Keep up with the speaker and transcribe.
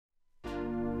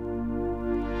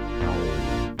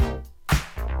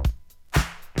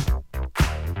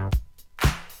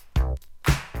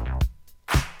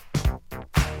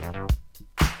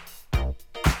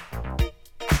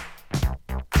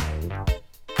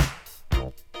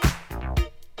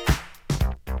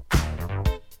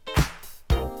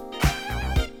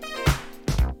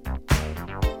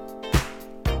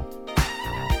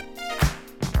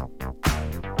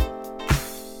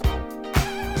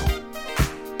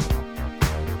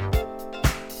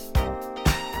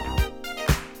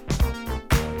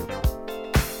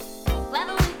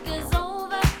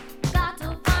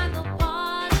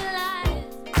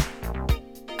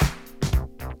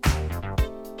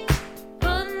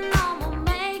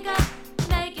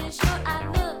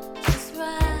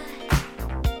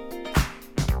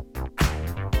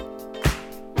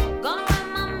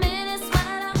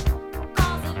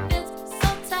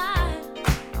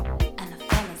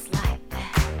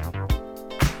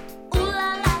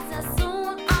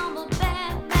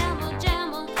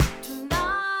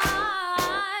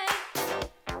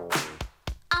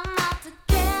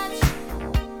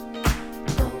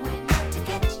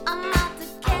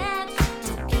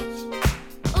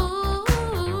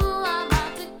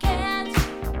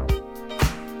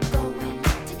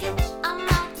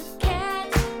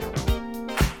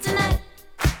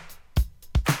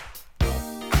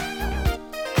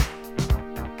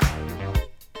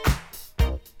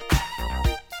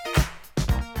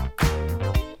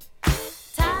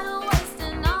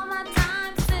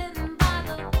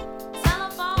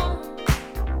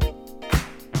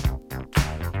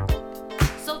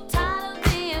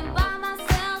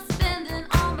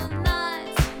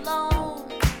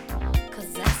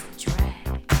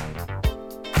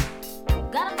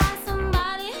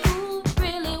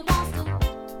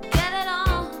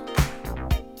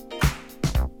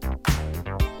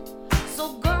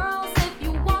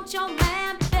your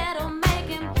man better make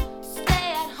him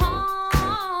stay at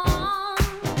home.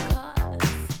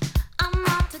 'Cause I'm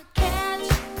out to catch,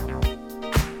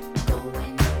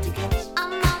 going out to catch.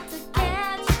 I'm out to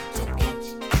catch,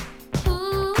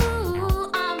 ooh,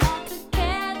 I'm out to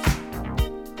catch,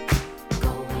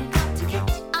 going out to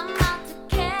catch. I'm out to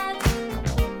catch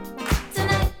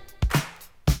tonight.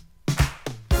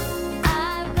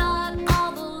 I've got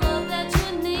all the love that you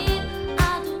need.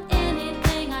 I'll do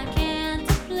anything I can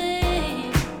to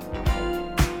please.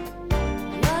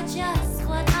 You're just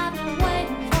what I've been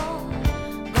waiting for.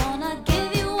 Gonna give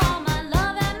you all my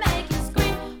love and make you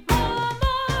scream more,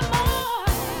 more, more.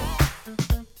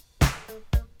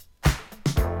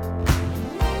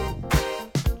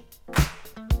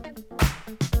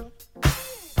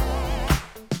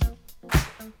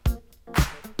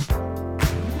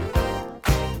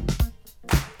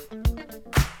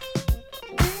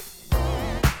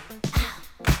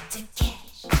 To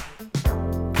catch,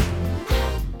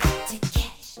 to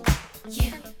catch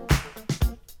you,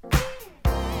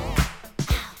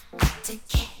 to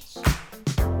catch,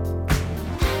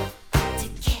 to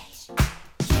catch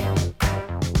you.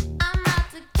 I'm out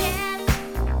to catch,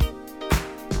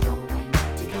 going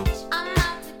out to catch. I'm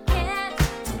out to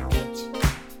catch,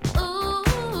 ooh,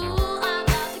 I'm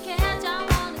out to catch. I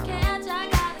wanna catch, I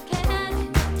gotta catch.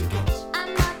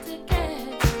 I'm out to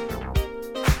catch.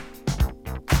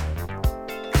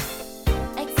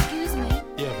 Excuse me,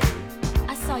 Yeah, baby.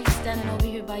 I saw you standing over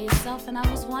here by yourself, and I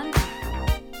was wondering,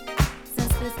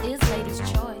 since this is Lady's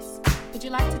Choice, would you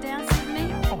like to dance with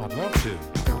me? Oh, I'd love to.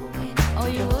 Oh,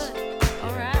 you would?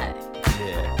 All right.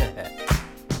 Yeah.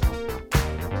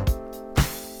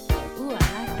 Ooh, I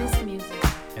like this music.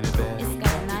 Ain't it bad? It's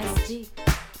got a nice beat.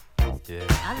 Yeah.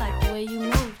 I like the way you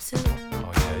move, too.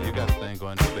 Oh, yeah, you got a thing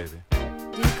going too, baby.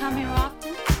 Do you come here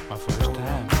often? My first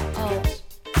time. Oh,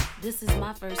 this is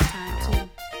my first time, too.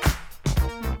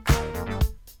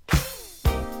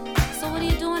 So what are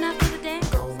you doing after the dance?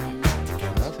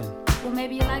 Nothing. Well,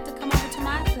 maybe you'd like to come over to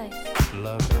my place.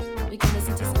 Love it. We can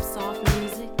listen to some soft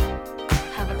music,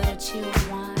 have a little chilled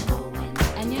wine,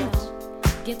 and you know,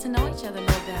 get to know each other a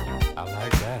little better. I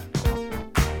like that.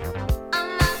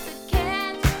 I'm out to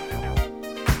catch,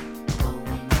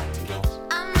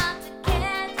 I'm out to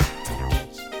catch,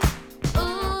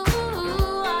 ooh,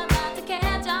 I'm out to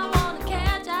catch. I wanna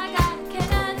catch, I gotta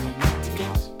catch.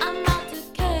 I'm out to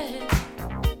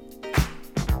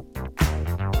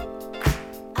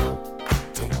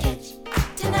catch,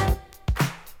 tonight.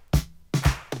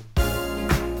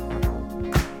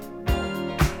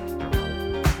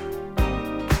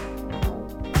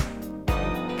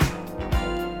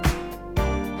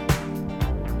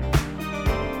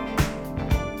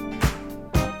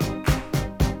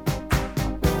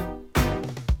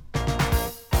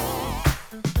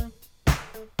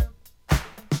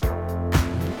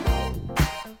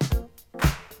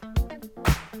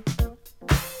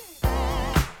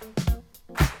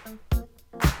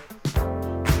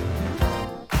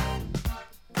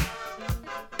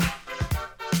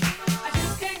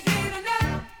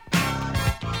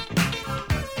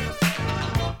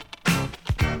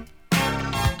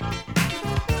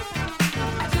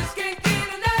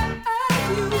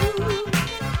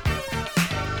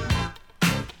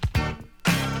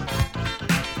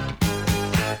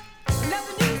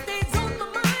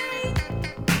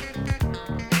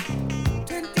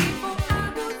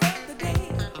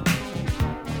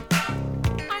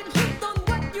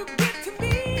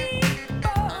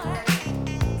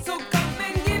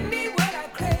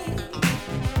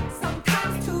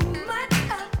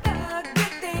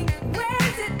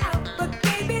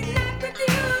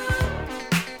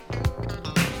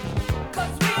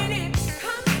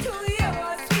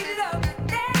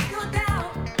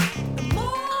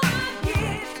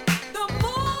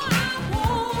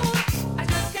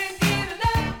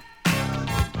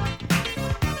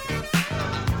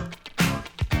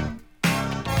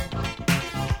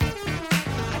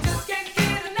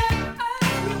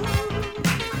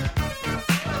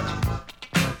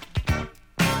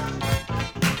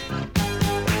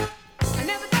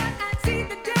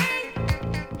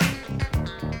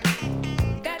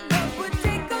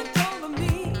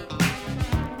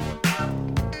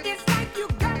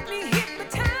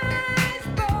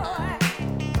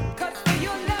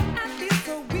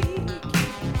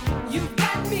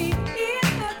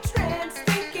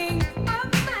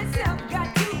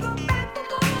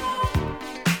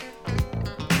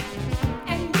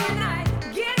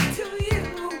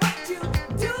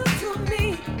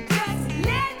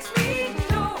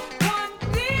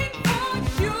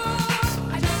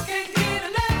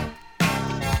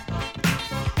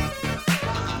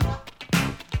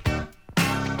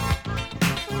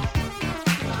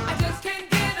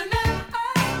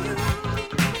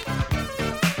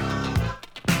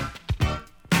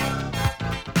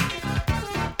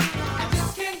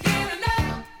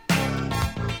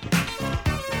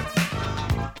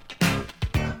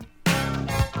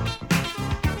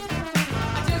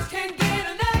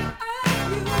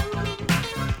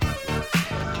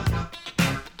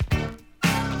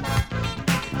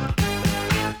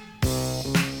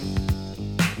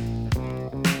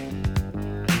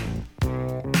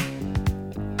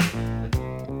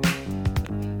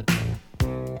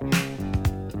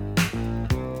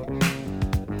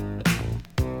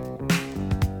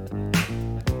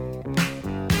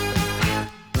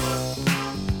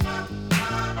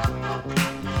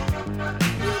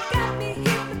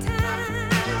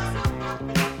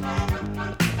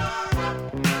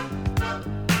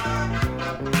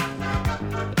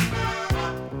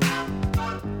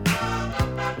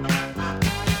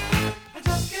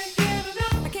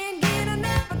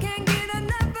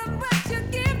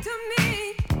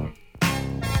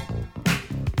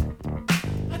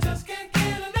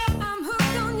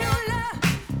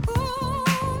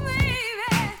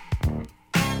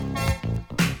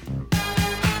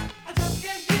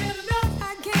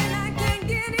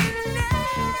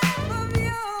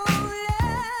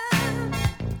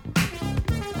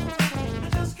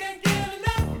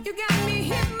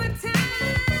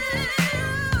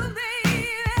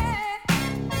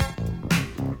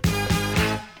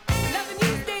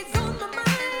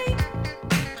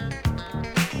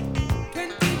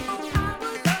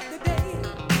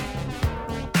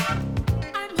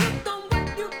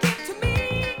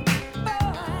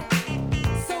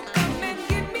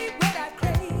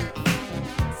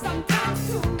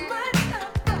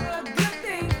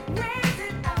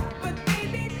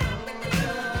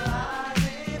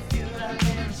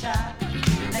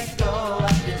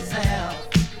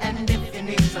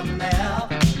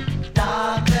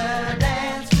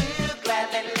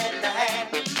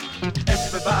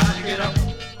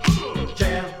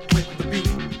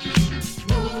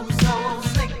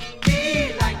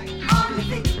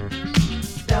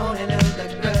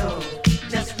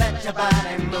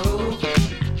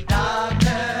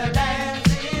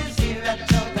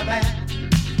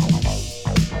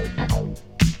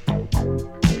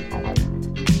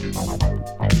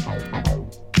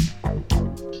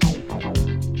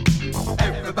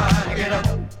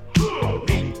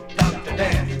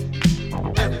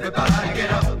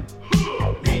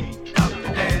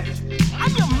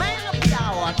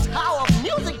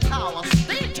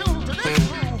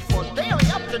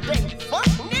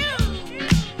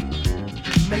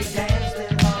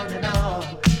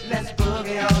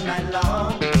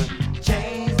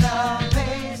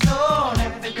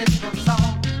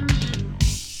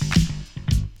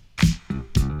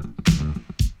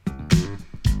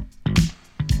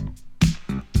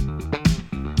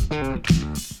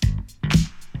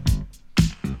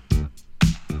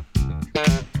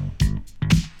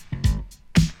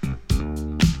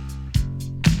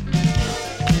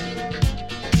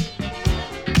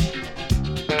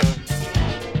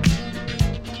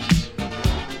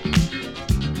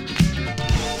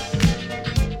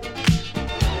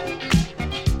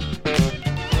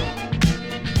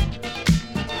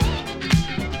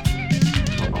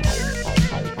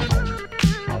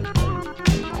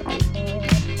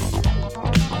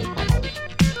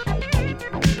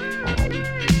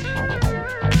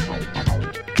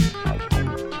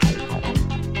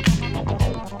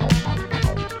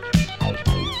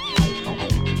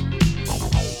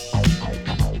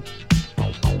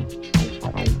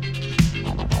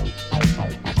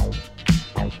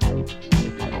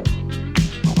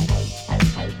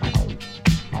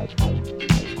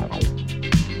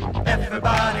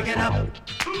 Everybody get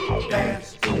up,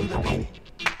 dance to the beat.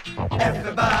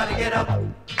 Everybody get up,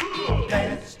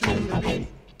 dance to the beat.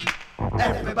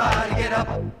 Everybody get up,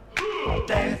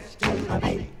 dance to the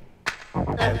beat.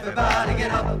 Everybody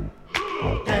get up,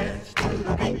 dance to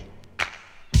the beat.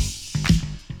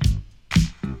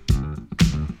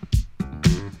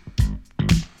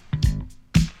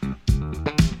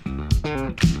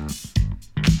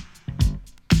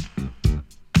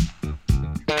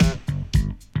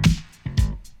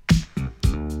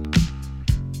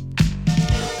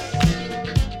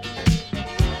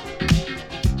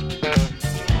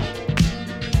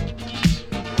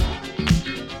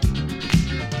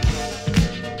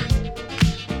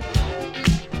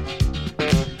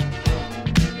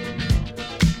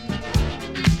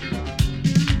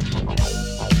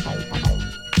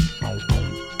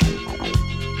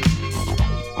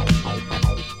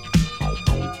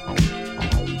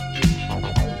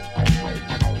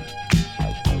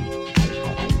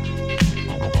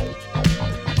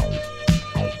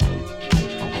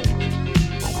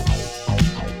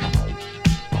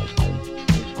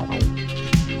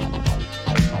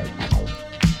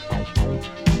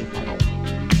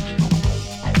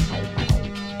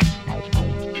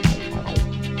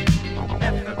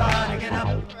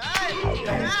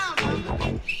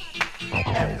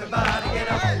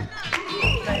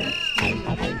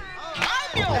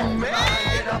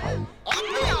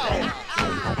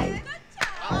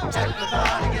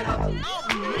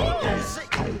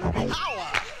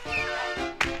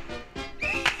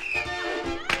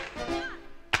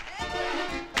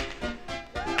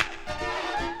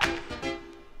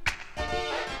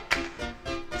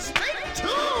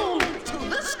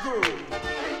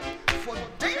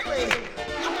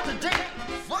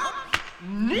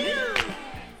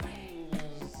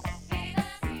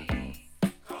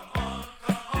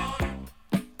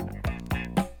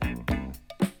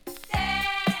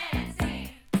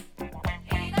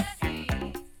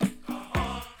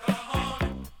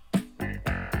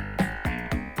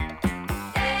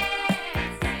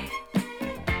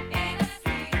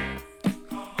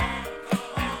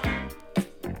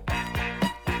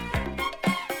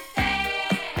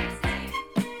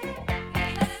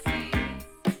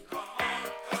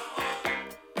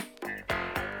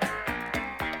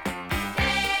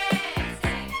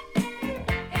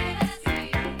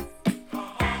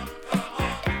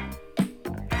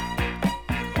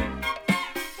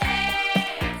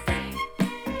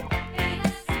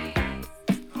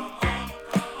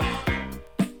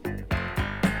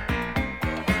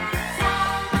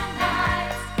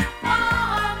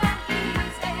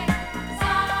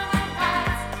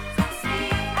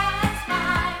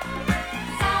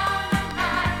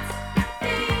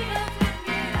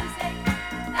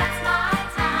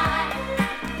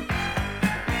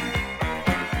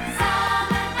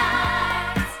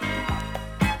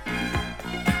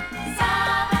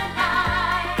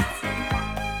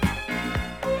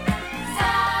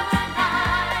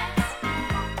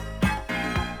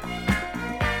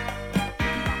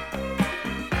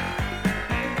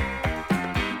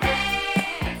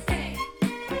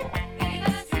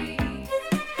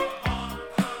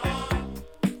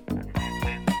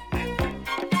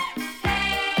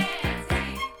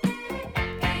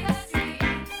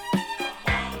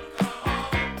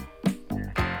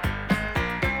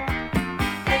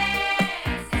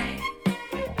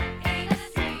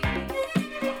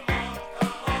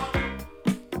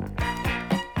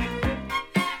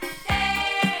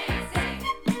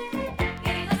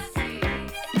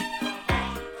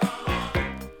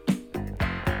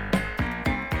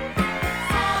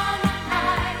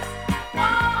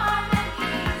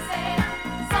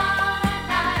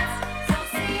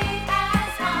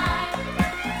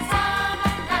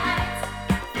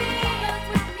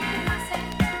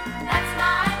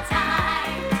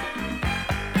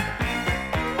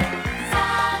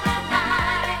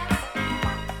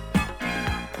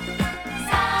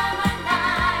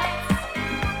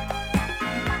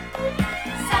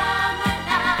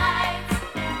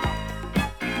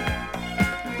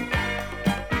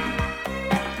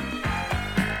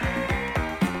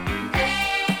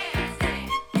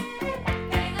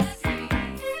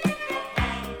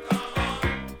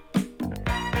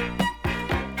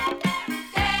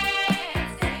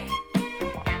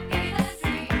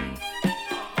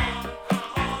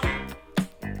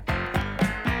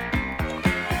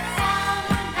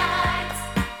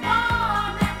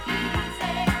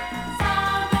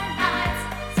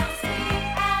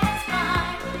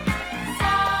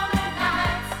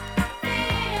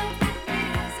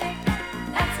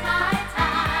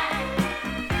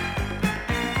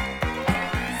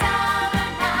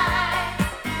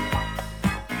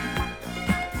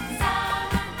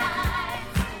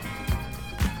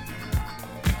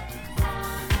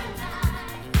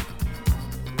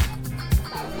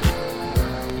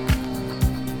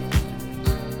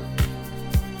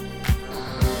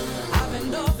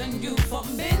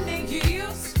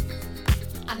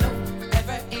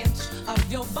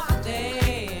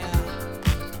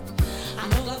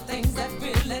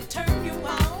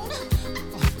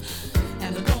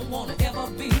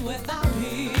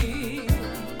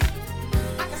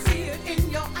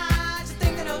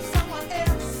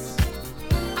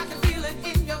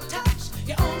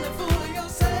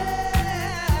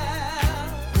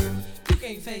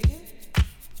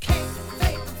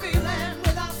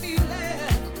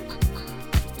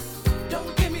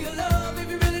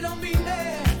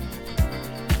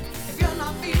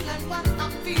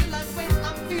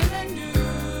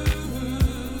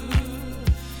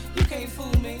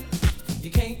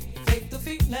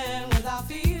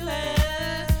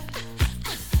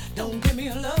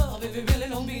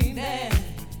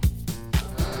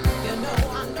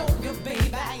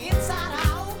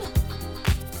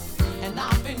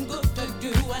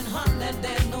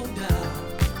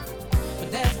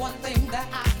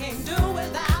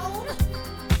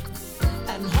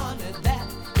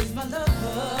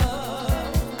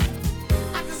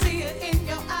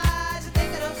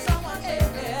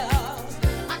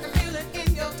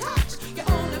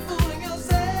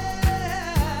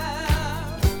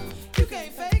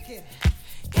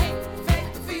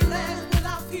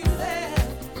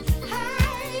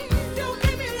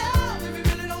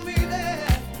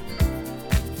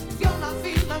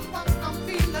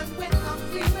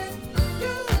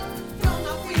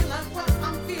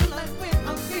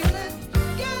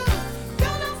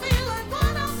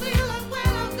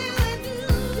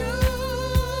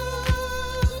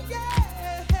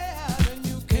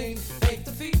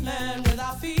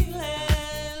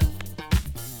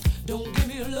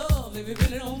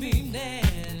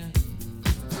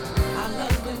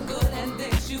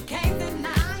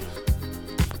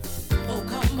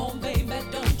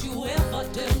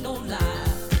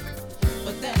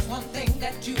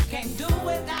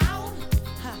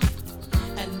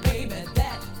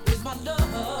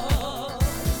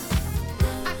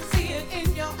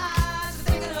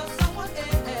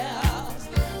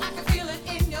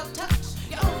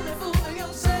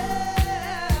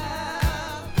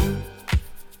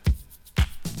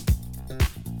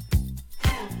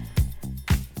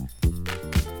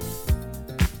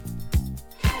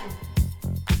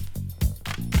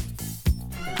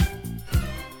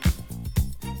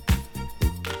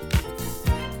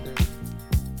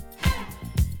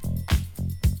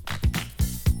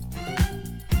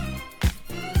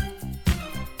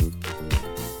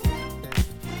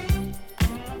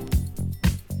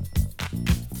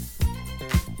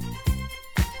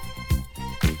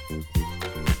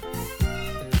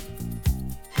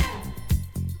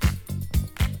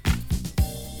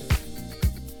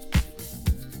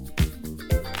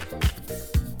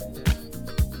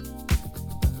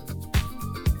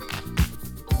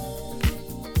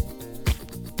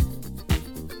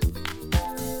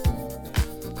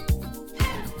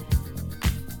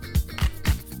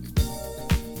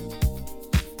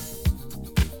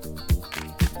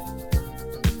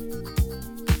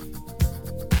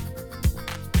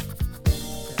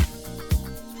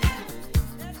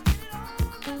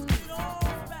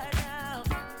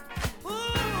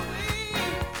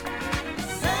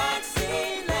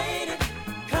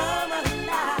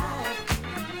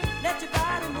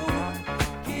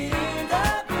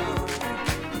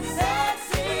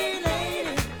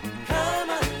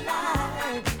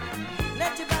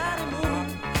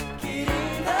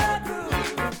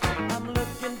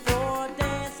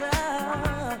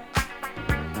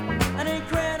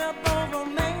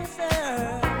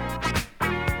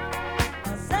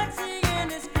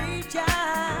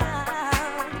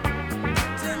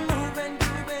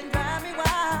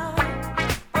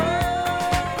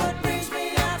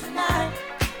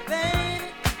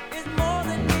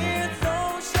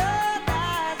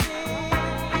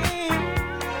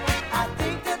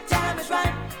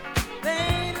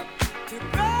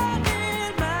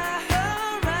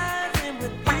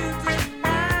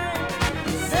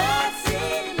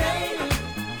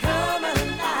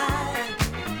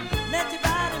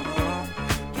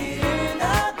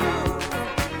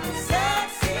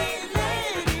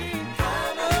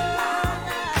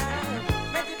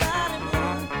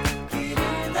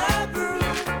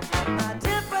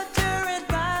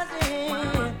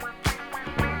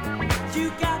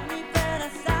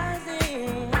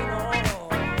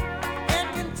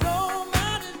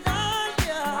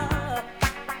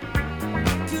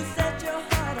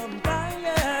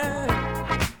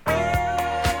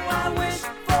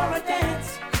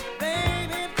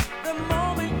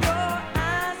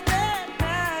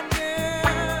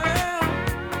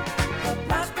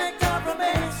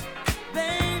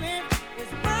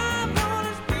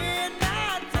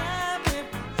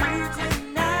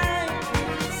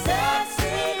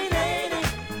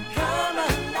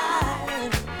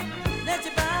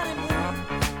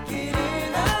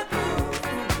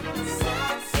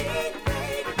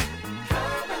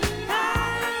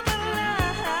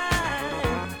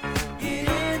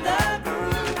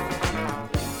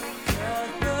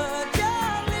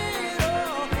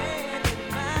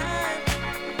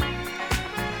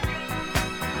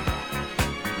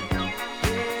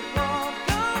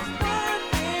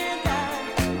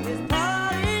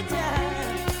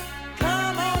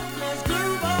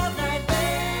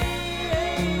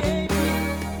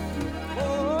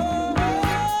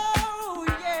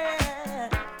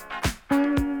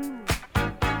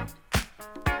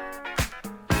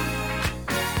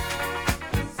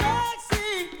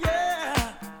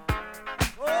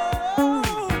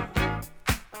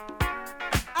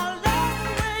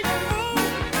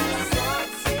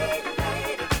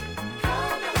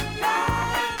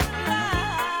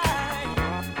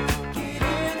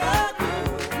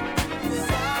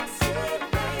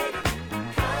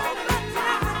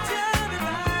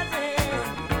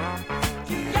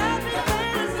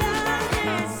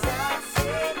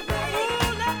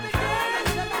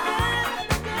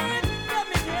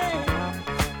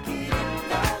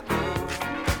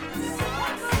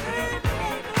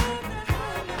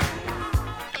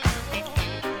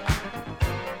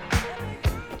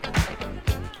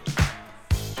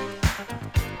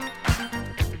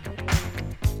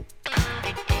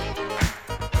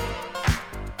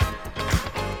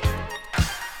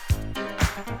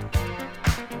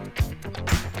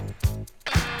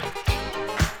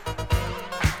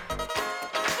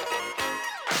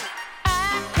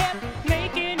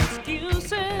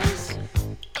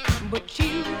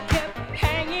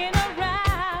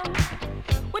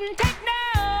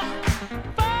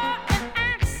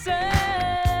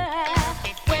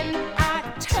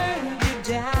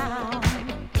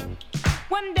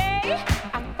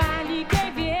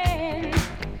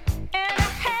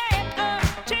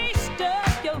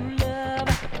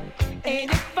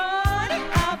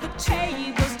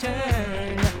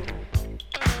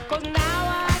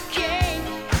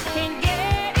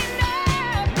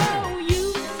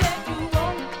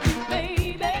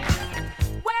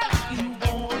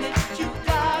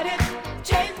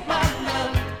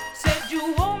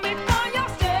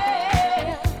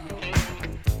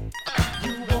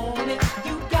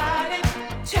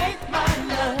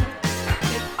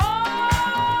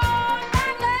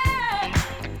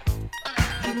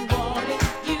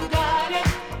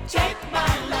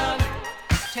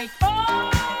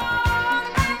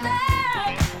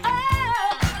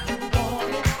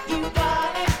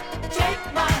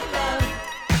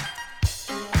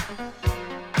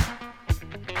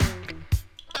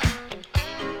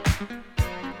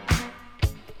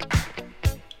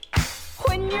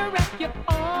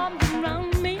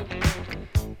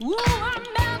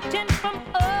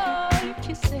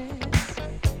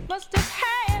 Must have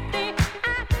had the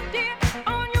idea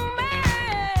on your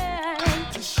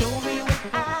mind to show me what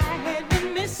I had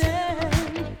been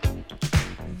missing.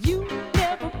 You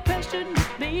never pressured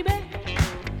me, baby.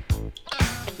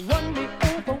 Won me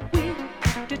over with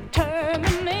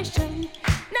determination.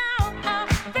 Now I'm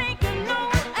thinking no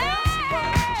one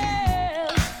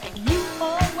else. You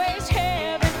always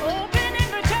have an open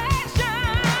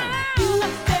invitation. You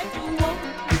said you want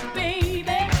me,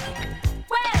 baby.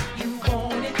 Well, you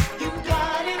want it, you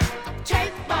got it.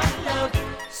 Take my love.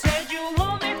 Said you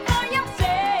want me for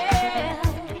yourself.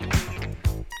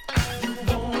 You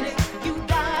want it, you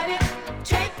got it.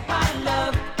 Take my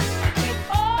love. Take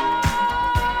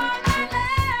all my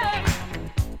love.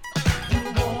 You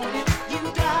want it, you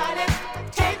got it.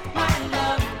 Take my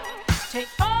love. Take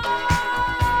all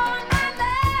my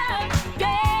love.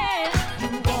 Yeah. You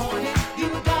want it, you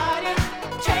got it.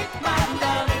 Take my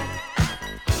love.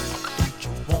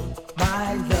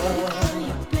 My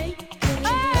love,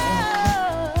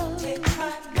 Oh, take my love. take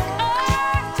my love,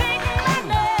 Oh, take my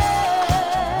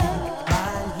love.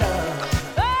 my love.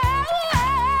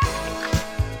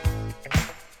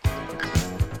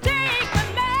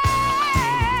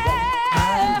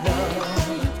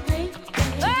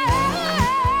 Oh,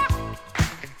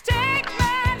 take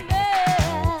my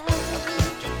love.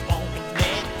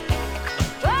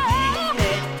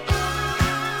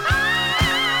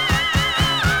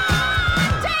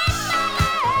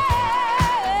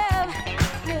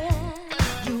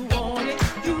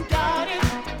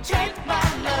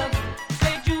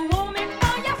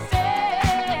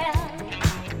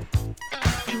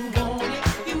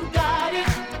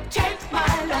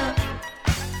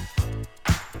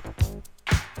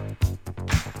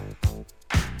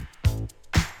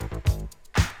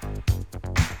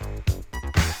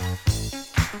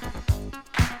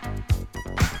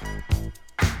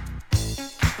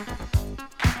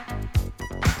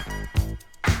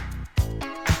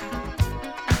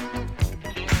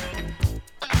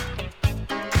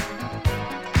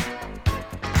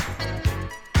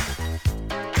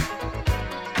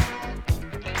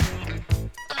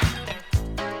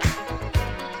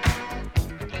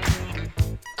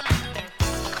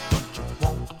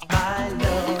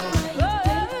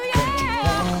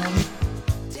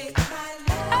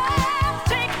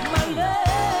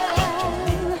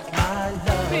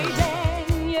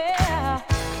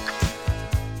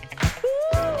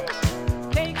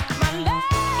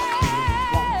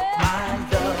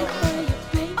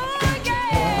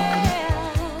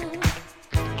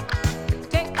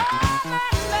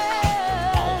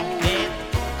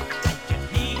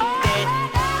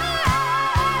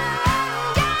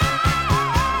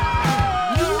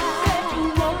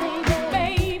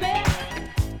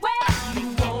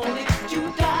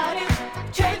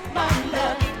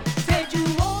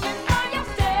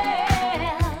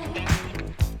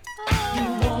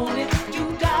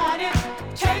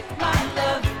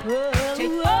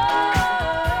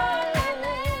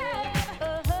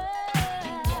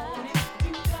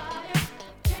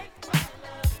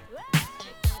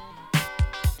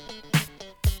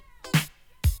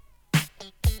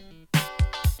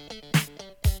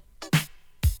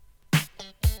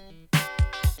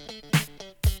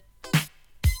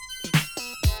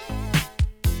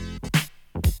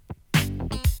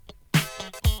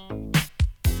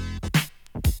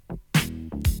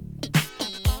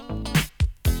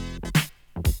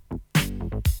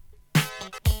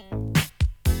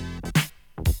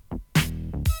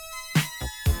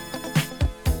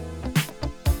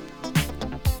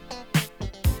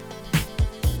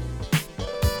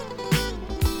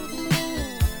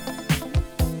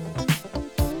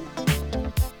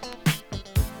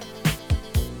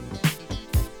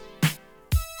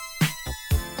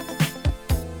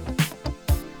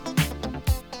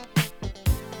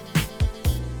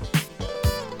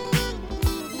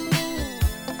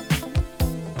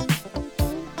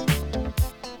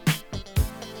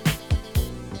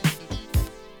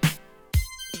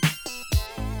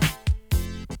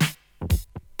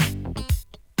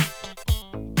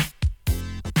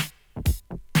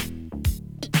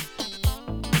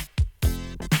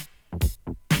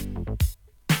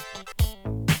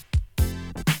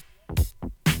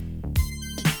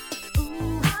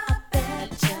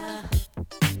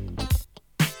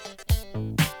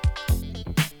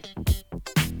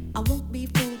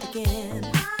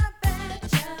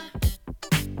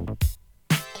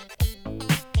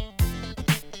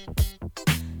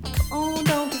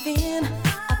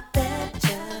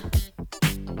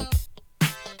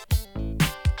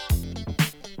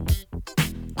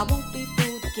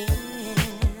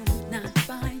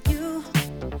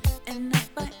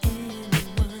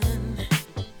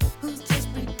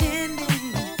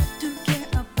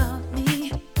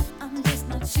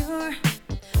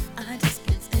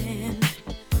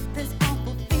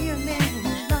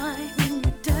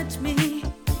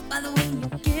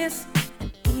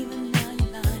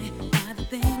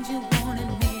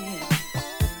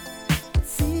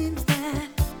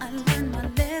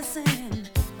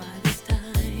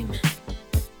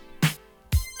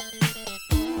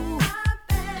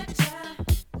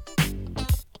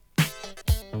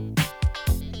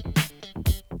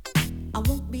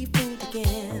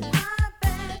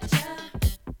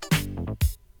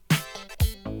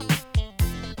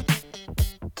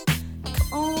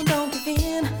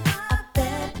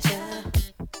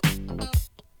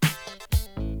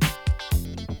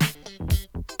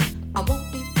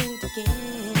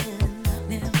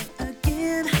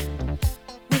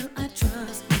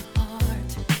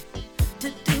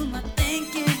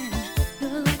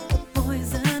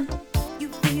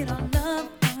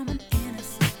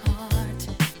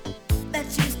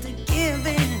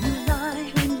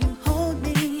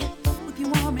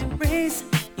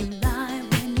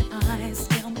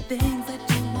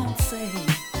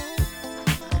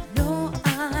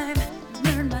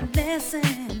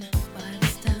 dancing by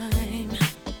this time.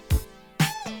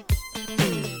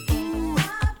 Ooh,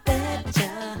 I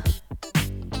betcha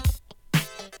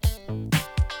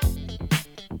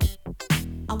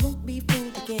I won't be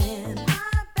fooled again.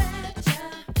 I betcha.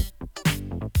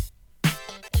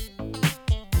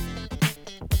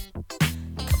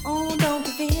 Come on, don't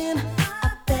give in.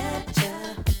 I betcha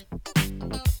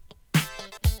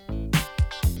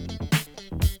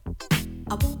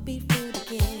I won't be fooled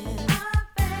again. I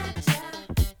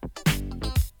betcha.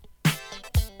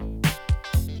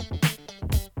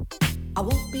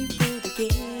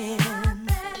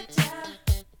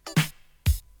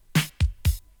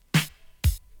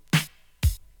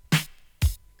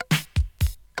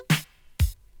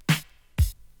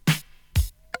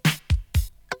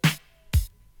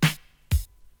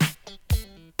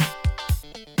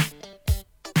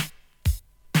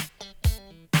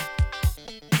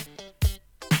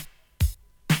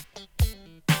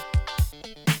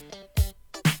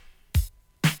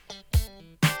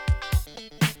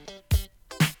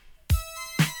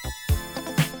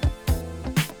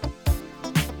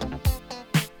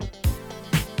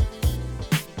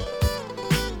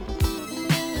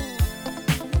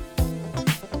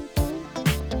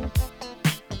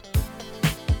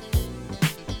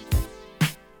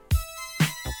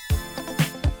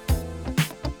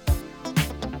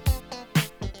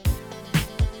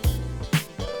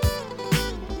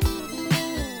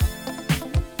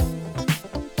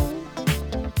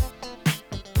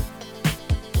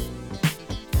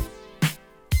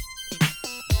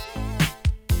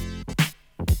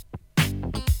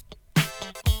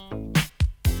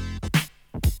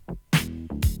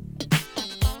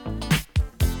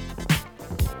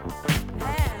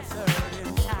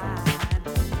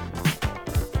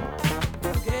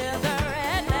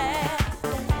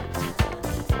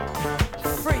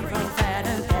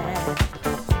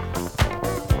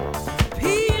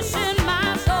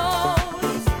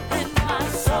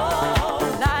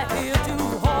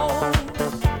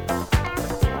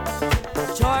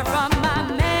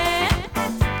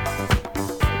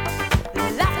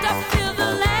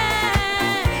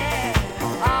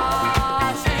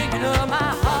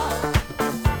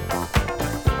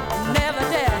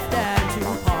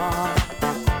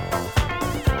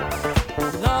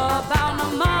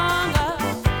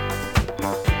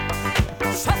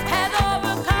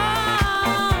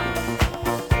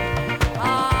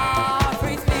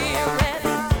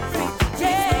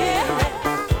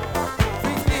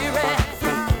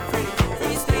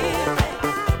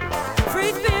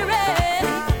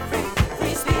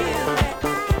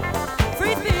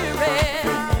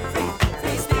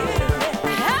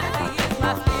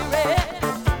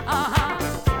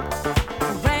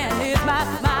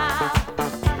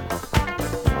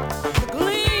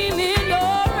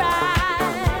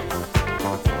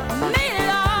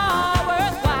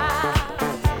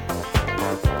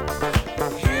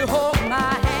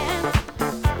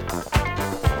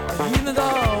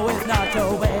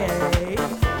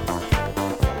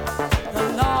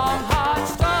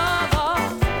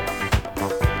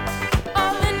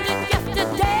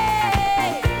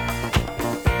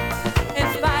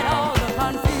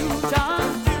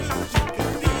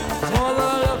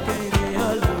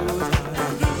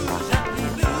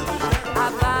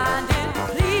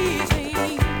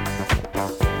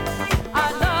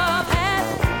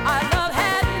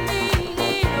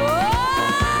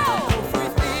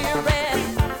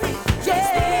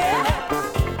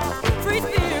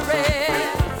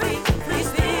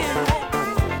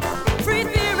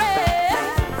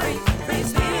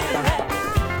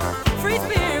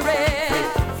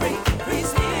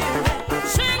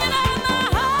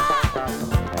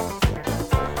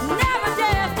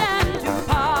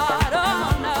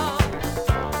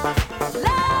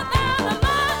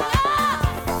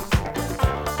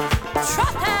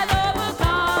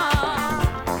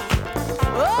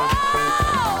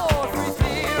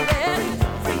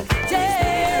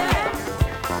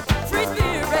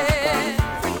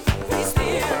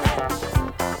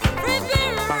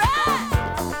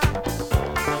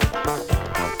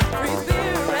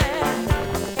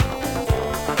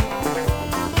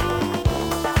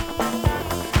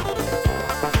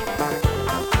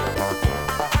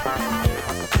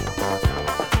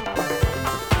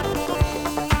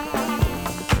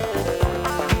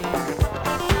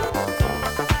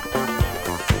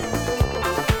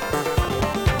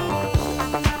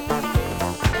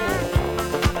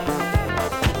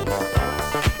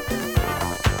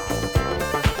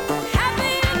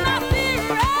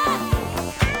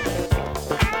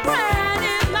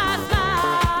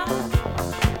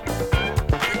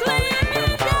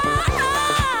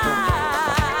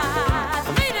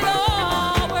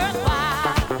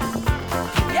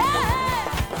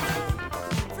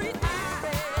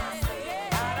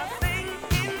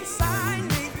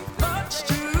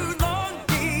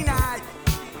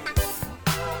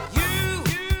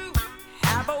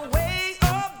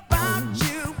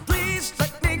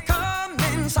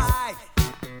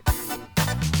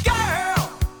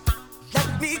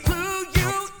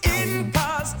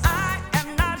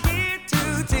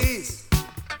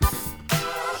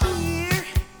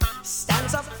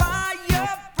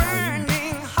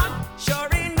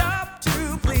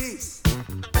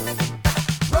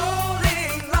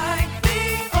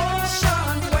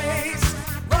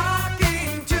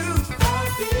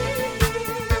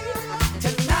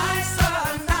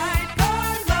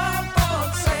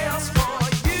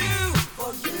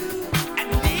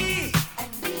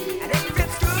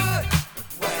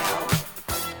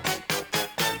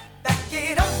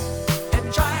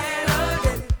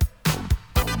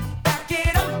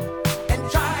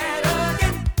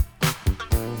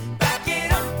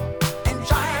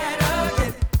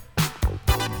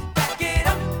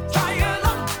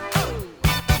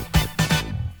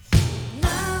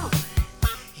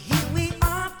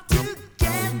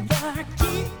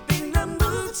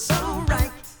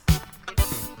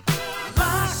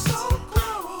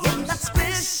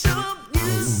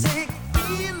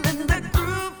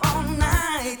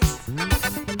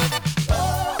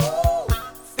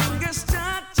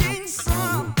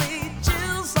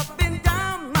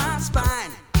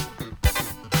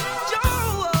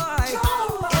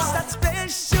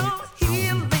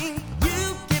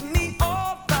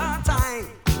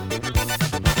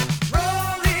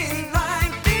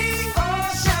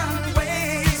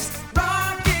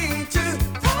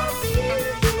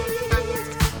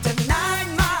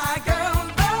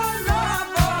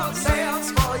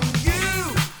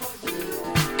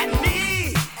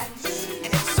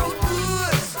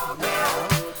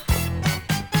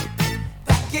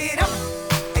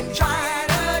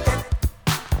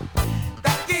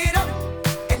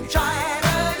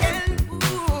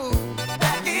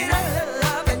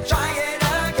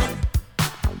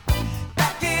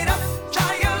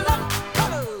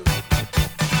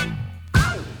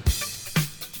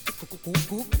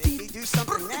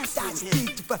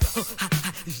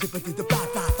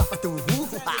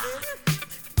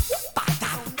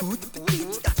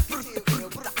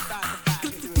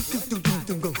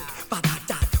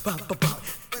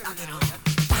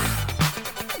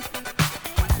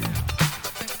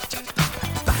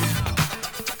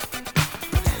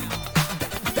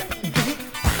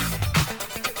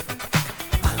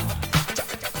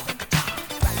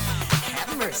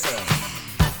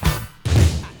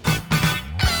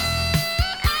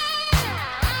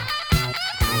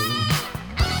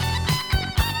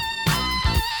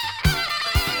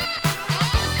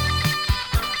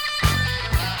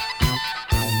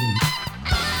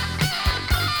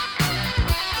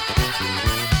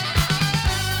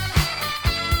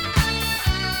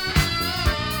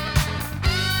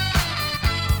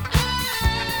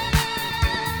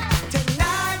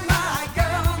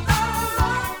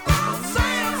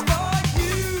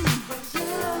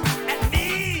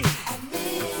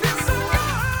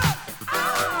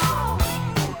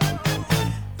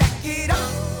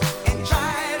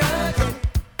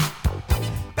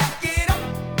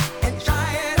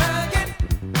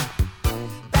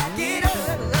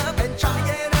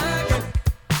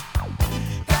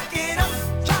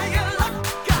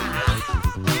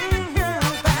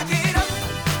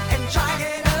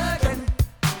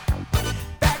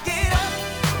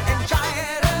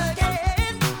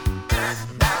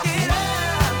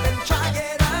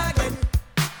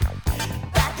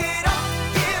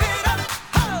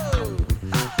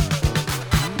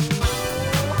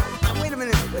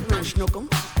 Snookum.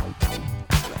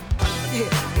 Here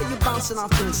you bouncing off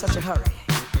to in such a hurry.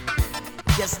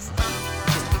 Just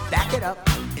back it up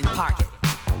and park it.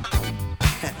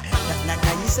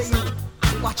 now you say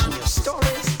you're watching your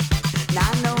stories. Now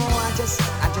I know I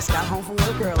just got home from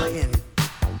work early, and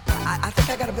I think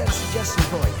I got a better suggestion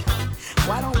for you.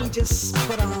 Why don't we just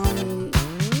put on a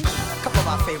couple of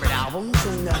our favorite albums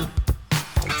and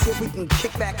see if we can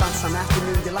kick back on some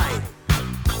afternoon delight.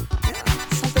 Yeah,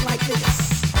 something like this.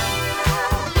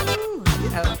 Ooh, you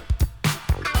know,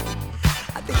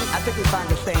 I think we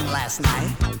found a thing last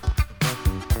night.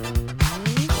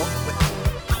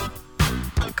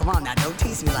 Oh, come on now, don't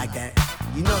tease me like that.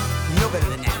 You know better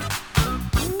than that.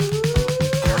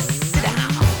 Now sit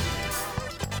down.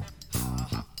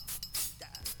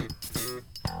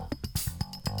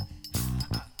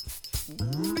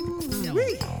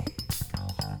 Ooh-wee.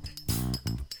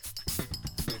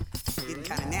 Getting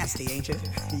kind of nasty, ain't you?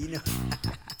 You know.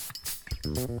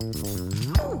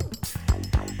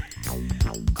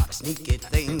 Got a sneaky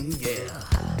thing, yeah.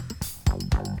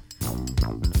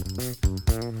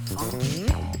 Funky.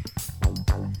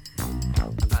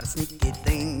 Got a sneaky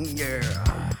thing, yeah.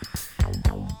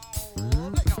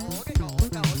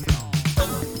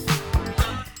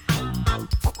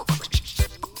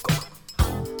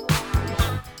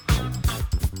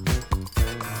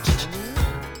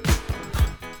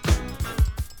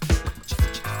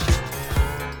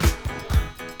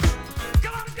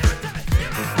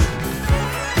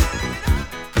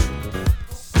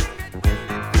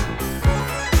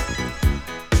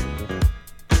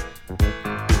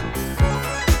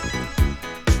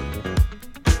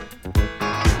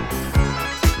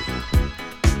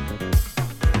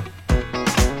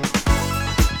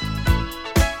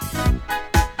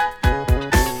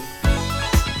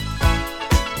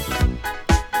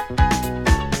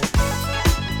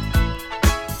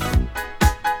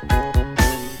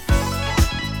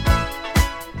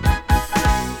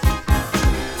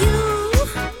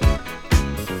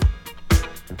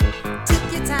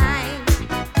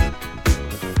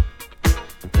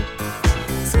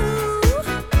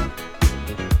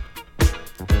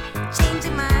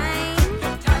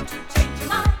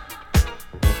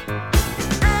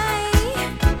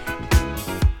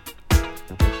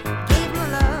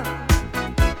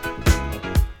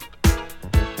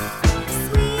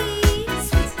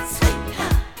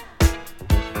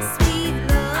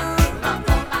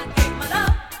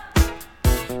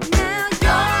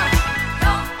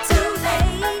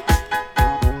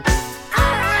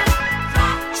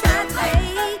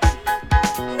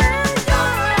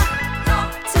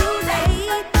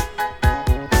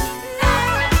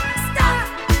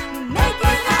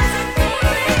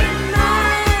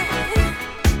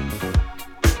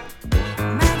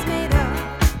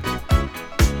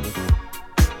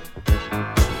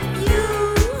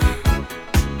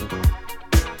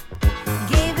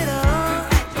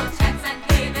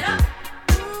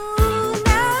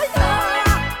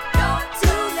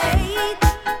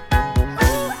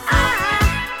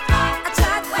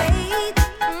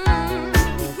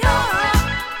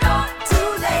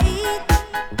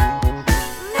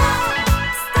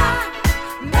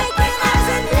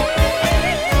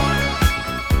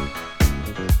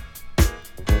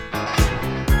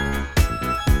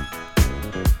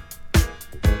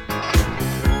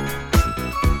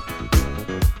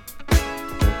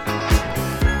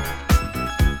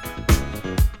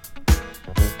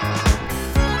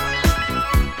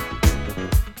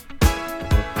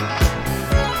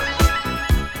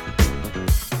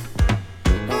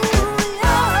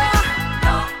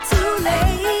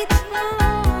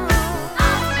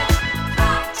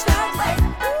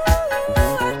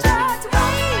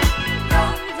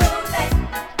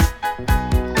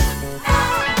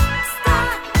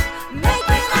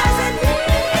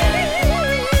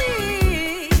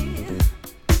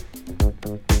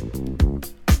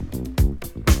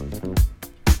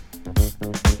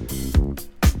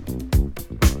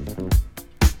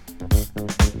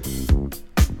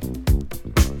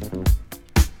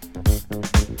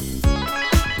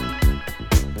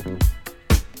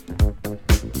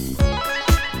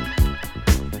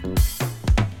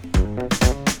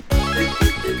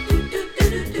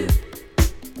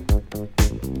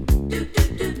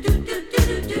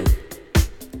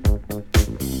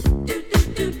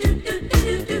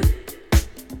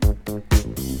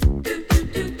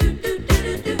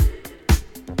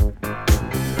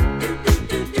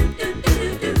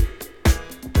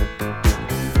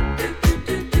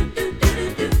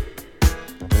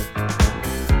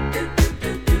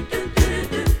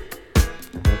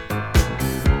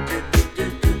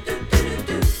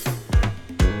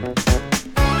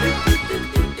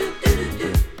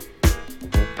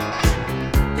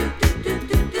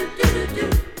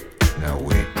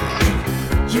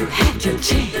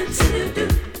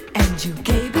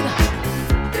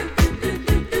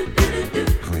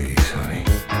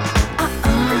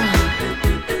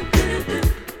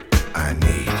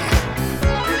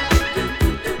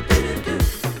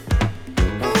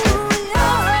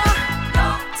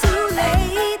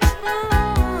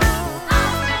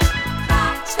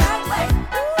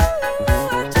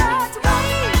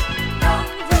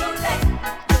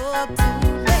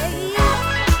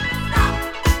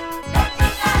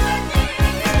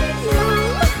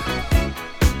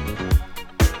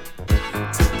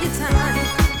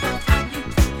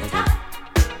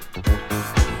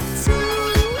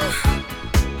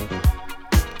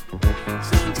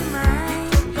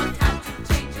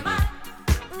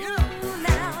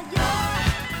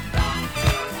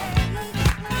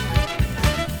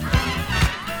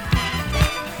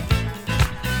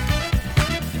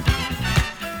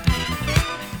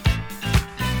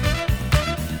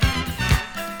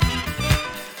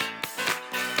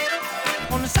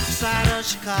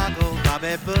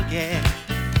 Bobby Boogie.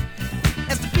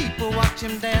 As the people watch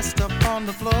him dance up on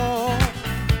the floor,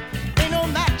 ain't no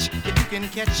match if you can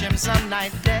catch him some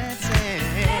night dancing.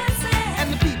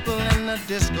 And the people in the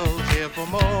disco cheer for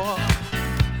more.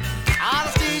 All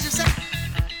the stage is set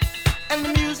and the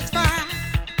music's fine.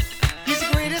 He's the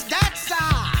greatest dancer,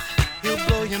 he'll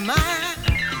blow your mind.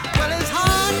 Well, it's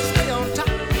hard to stay on top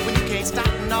when you can't stop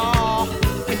no.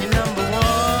 When you're number one,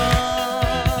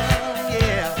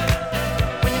 yeah.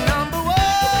 When you're number one,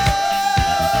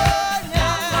 yeah.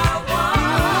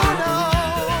 You know,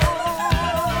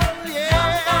 yeah.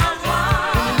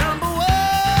 When you're number one,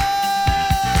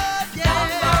 yeah.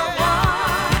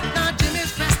 Now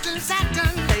Jimmy's dressed in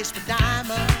satin, laced with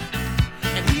diamonds,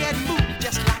 and he had moved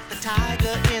just like the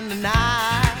tiger in the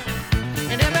night.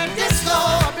 And in that disco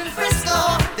up in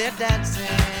Frisco, they're dancing.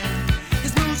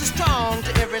 His moves are strong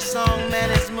to every song, man,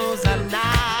 his moves are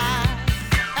nice.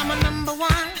 Am I number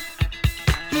one?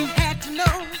 He had to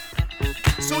know.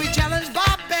 So he challenged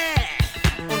Bobby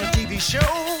on a TV show.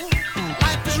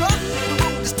 Life is rough, the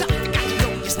road is tough, you got to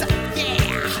know your stuff,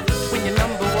 yeah. When you're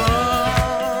number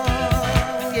one,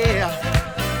 yeah.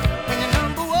 When you're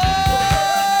number one,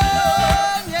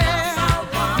 yeah.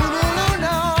 No, no, no,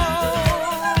 no,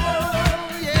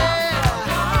 yeah.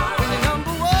 When you're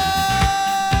number one,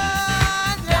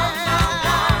 yeah.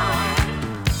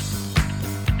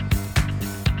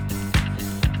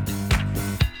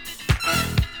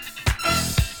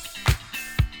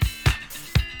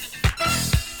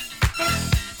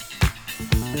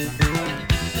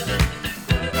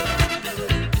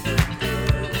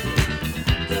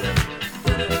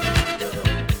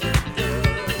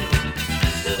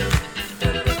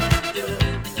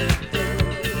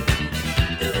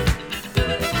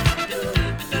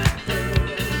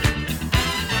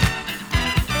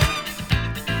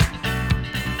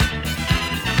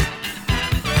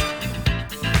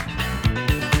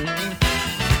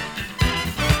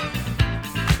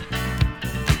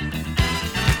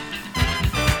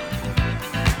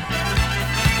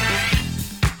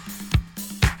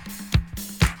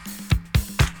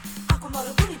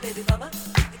 Aquamara booty, baby baba.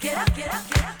 Get up, get up,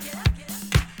 get up, get up, get up.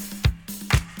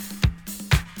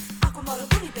 Aquamara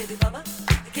booty, baby baba.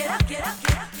 Get up, get up,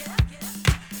 get up, get up, get up.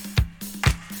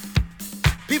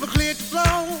 People cleared the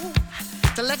floor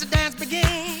to let the dance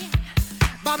begin.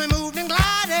 Bobby moved and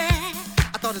glided.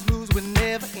 I thought his moves would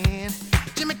never end.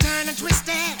 Jimmy turned and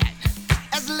twisted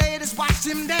as the ladies watched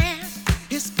him dance.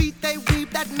 His feet, they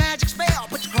weave that magic spell,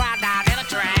 put your crowd down in a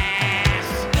trance.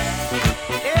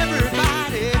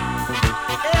 Everybody,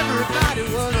 everybody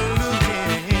was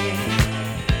looking.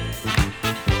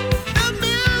 The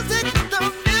music, the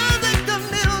music, the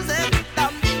music, the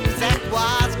music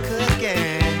was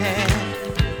cooking.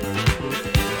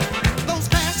 Those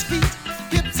fast feet,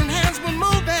 hips and hands were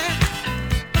moving,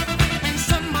 and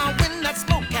somehow when that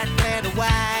smoke had cleared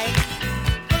away,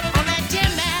 on that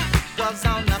Jimmy was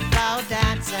on the floor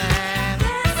dancing.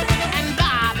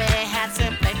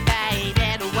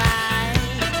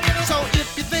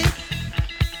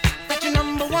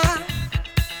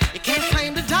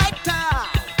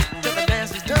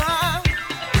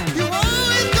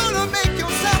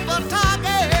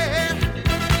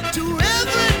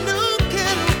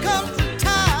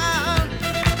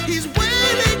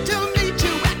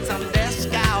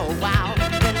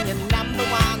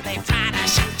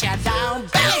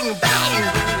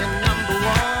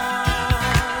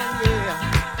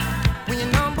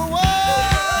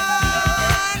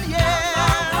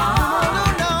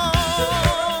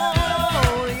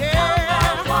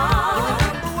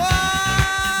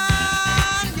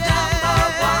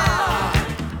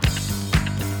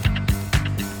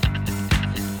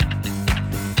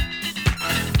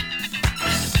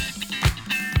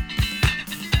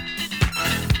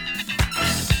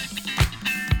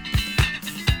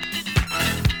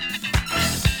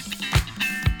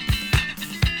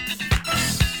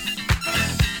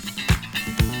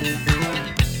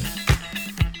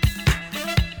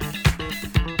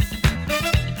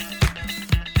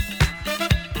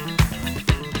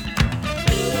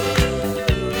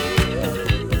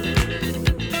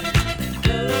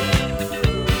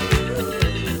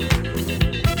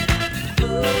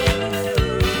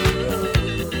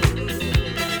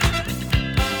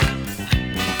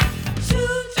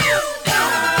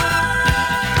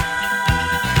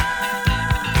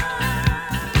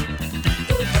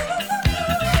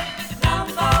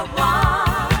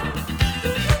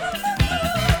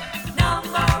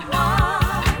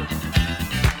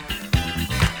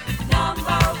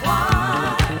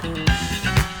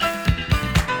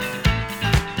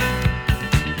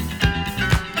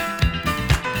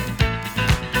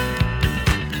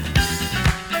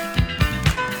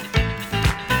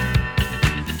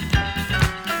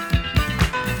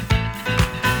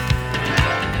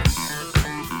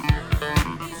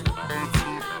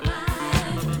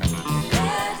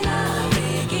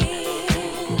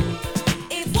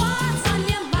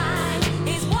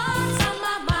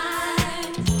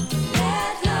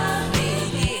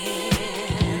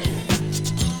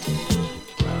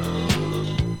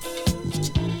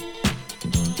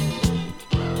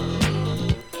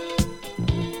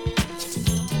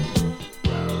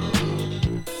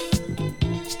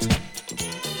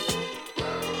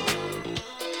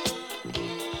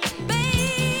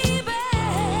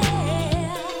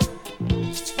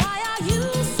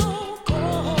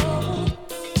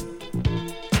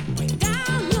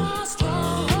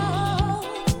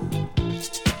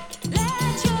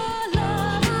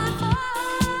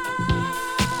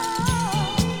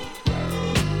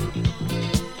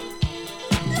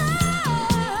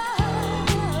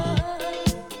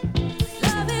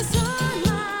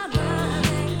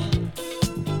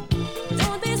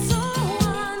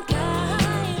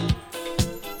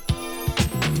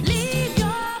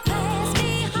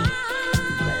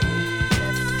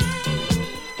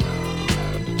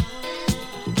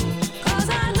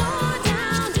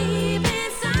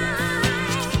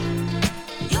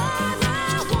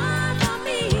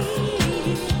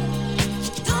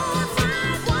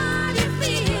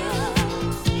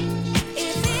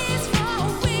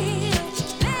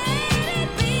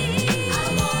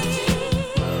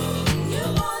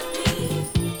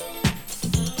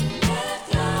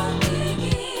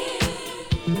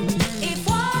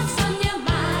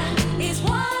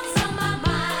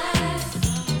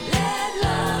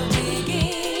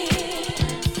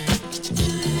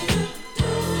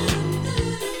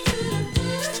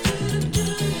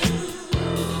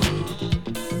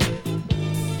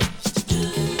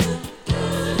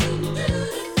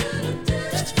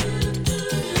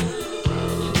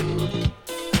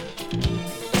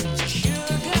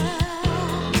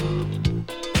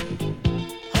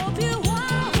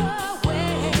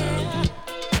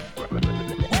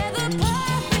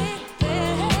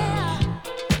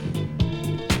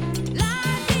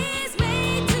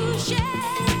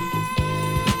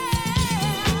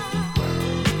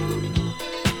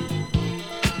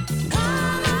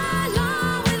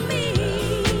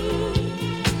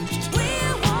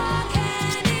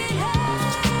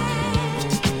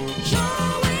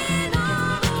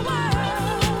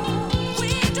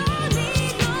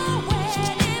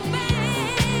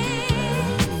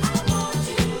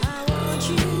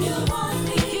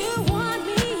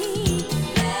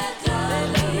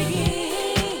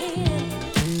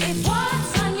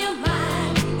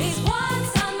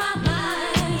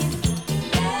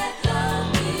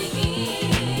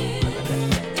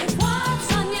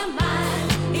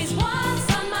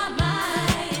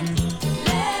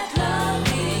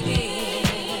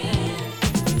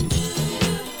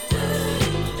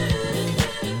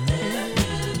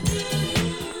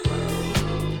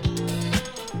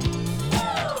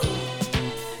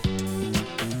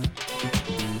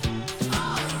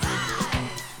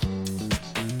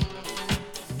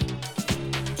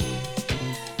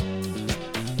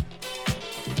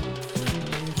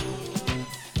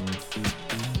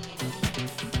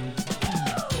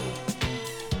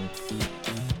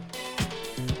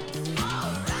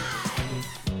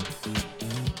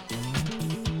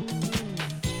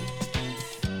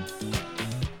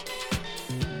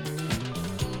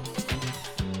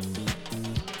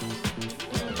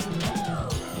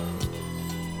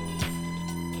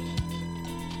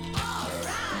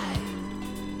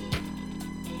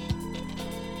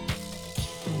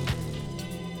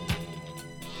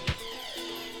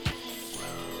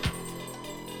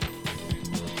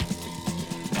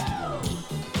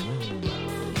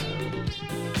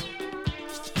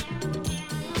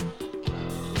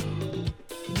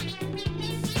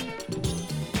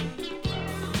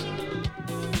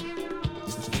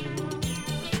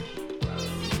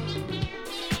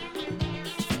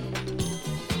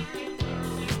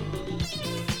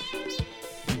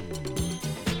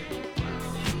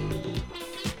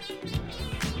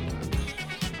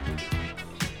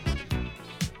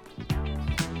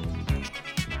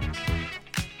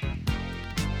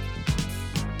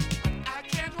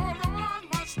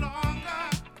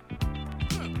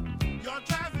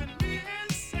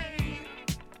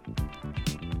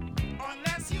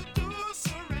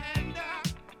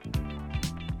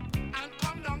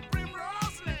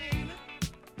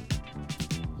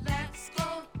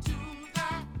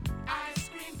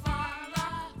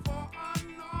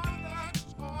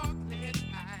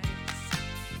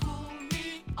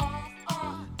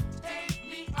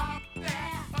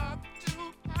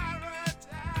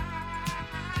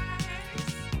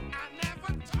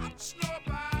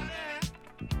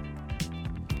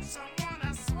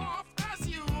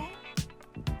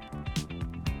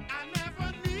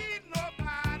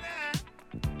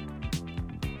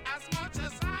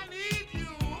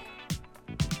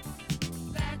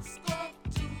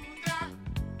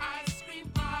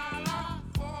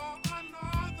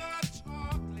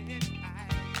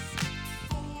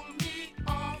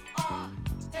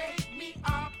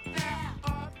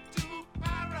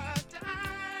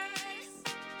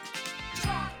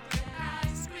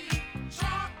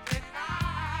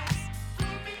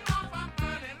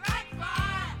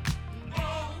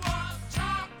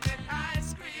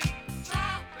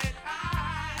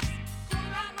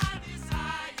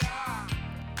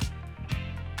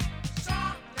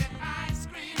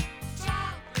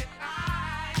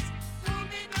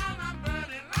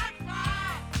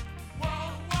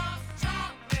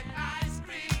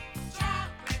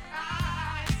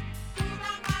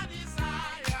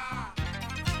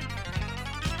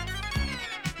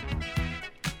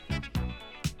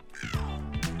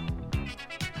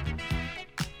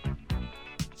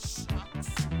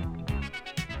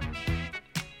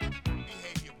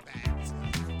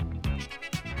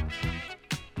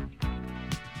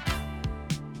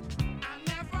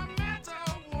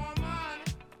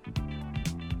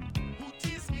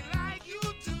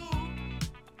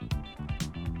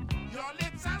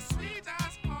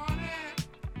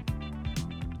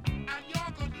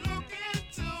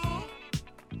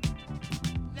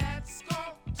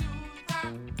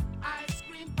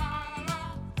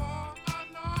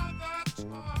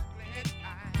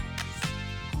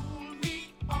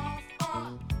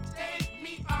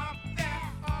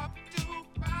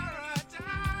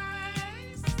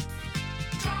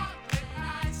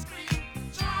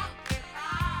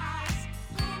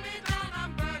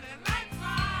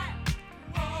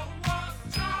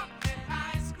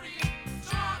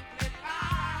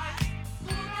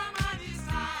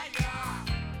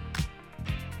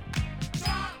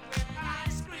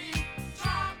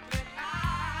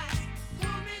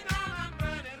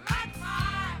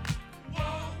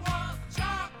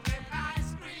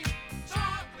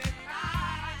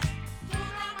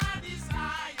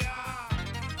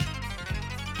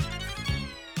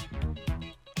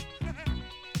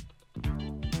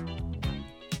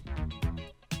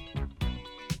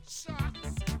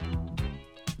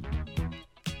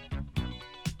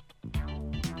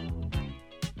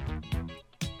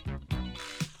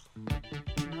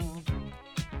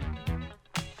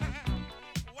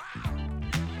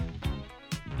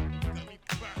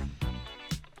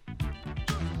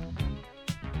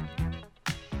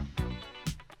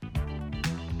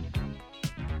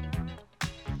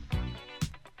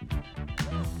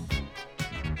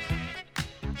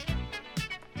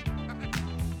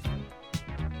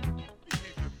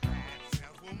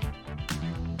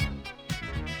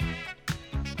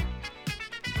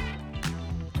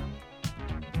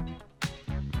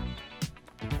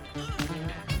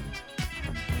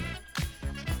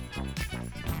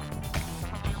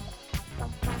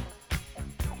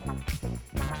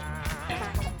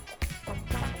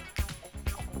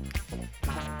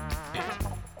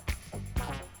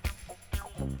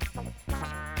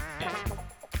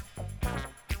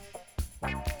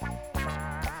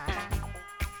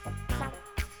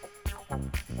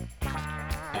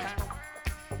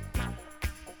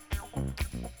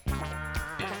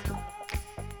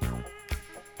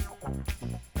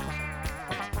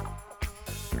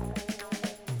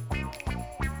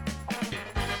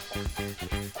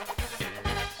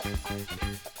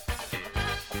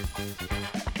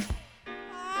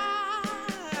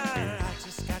 I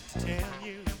just got to tell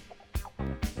you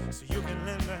so you can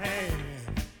lend a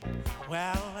hand.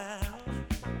 Well,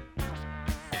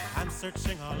 I'm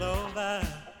searching all over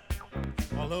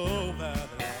the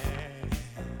land.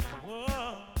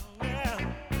 Whoa, yeah.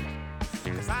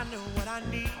 'Cause I know what I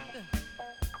need.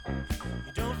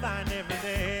 You don't find every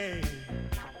day.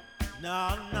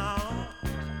 No, no.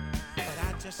 But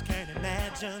I just can't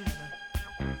imagine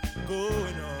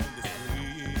going on the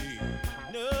street.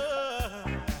 No,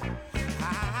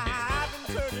 I've been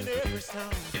turning every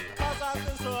stone, 'cause I've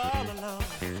been so all alone.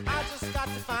 I just got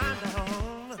to find a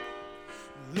home,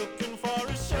 looking for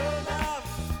a show love,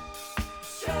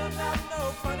 no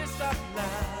funny stuff,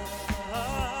 love.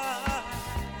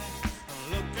 I'm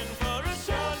looking for a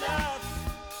show love,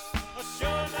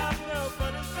 no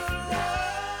funny stuff, love.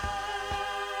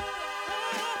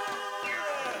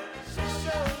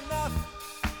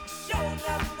 Show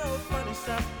love, no funny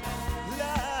stuff,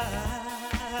 love.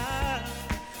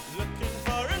 Looking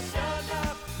for a show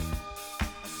love,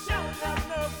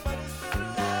 no funny stuff,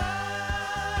 love.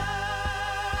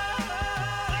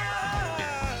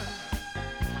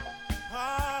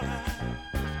 Alright,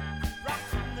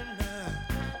 rockin' the night,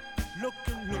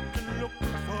 looking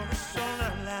for a show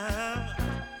love.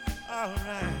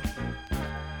 Alright.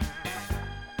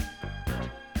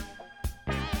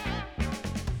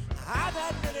 I've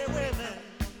had many women,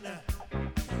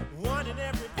 one in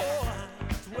every port,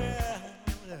 well,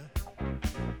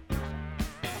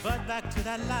 but back to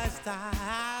that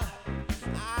lifestyle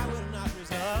I will not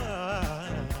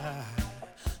resort.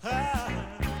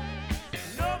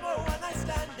 No more one night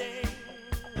standing,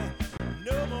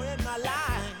 no more in my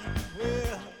life.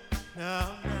 Well, no,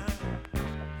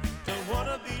 don't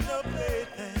wanna be no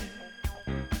plaything.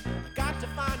 I got to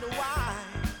find a wife.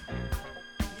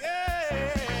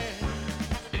 Yeah,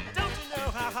 don't you know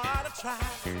how hard I try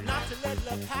not to let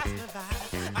love pass me by?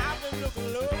 I've been looking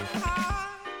low and high,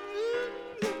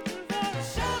 looking for a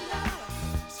show love,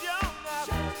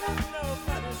 no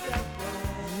funny stuff, love.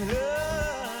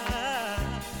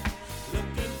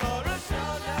 Looking for a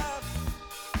show love,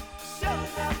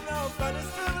 no funny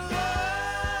stuff, love.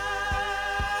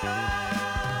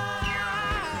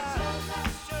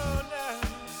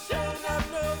 Show love,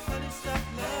 no funny stuff,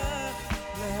 love,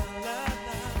 love.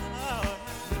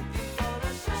 Looking for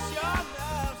a show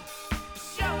love,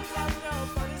 no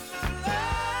funny stuff,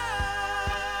 love.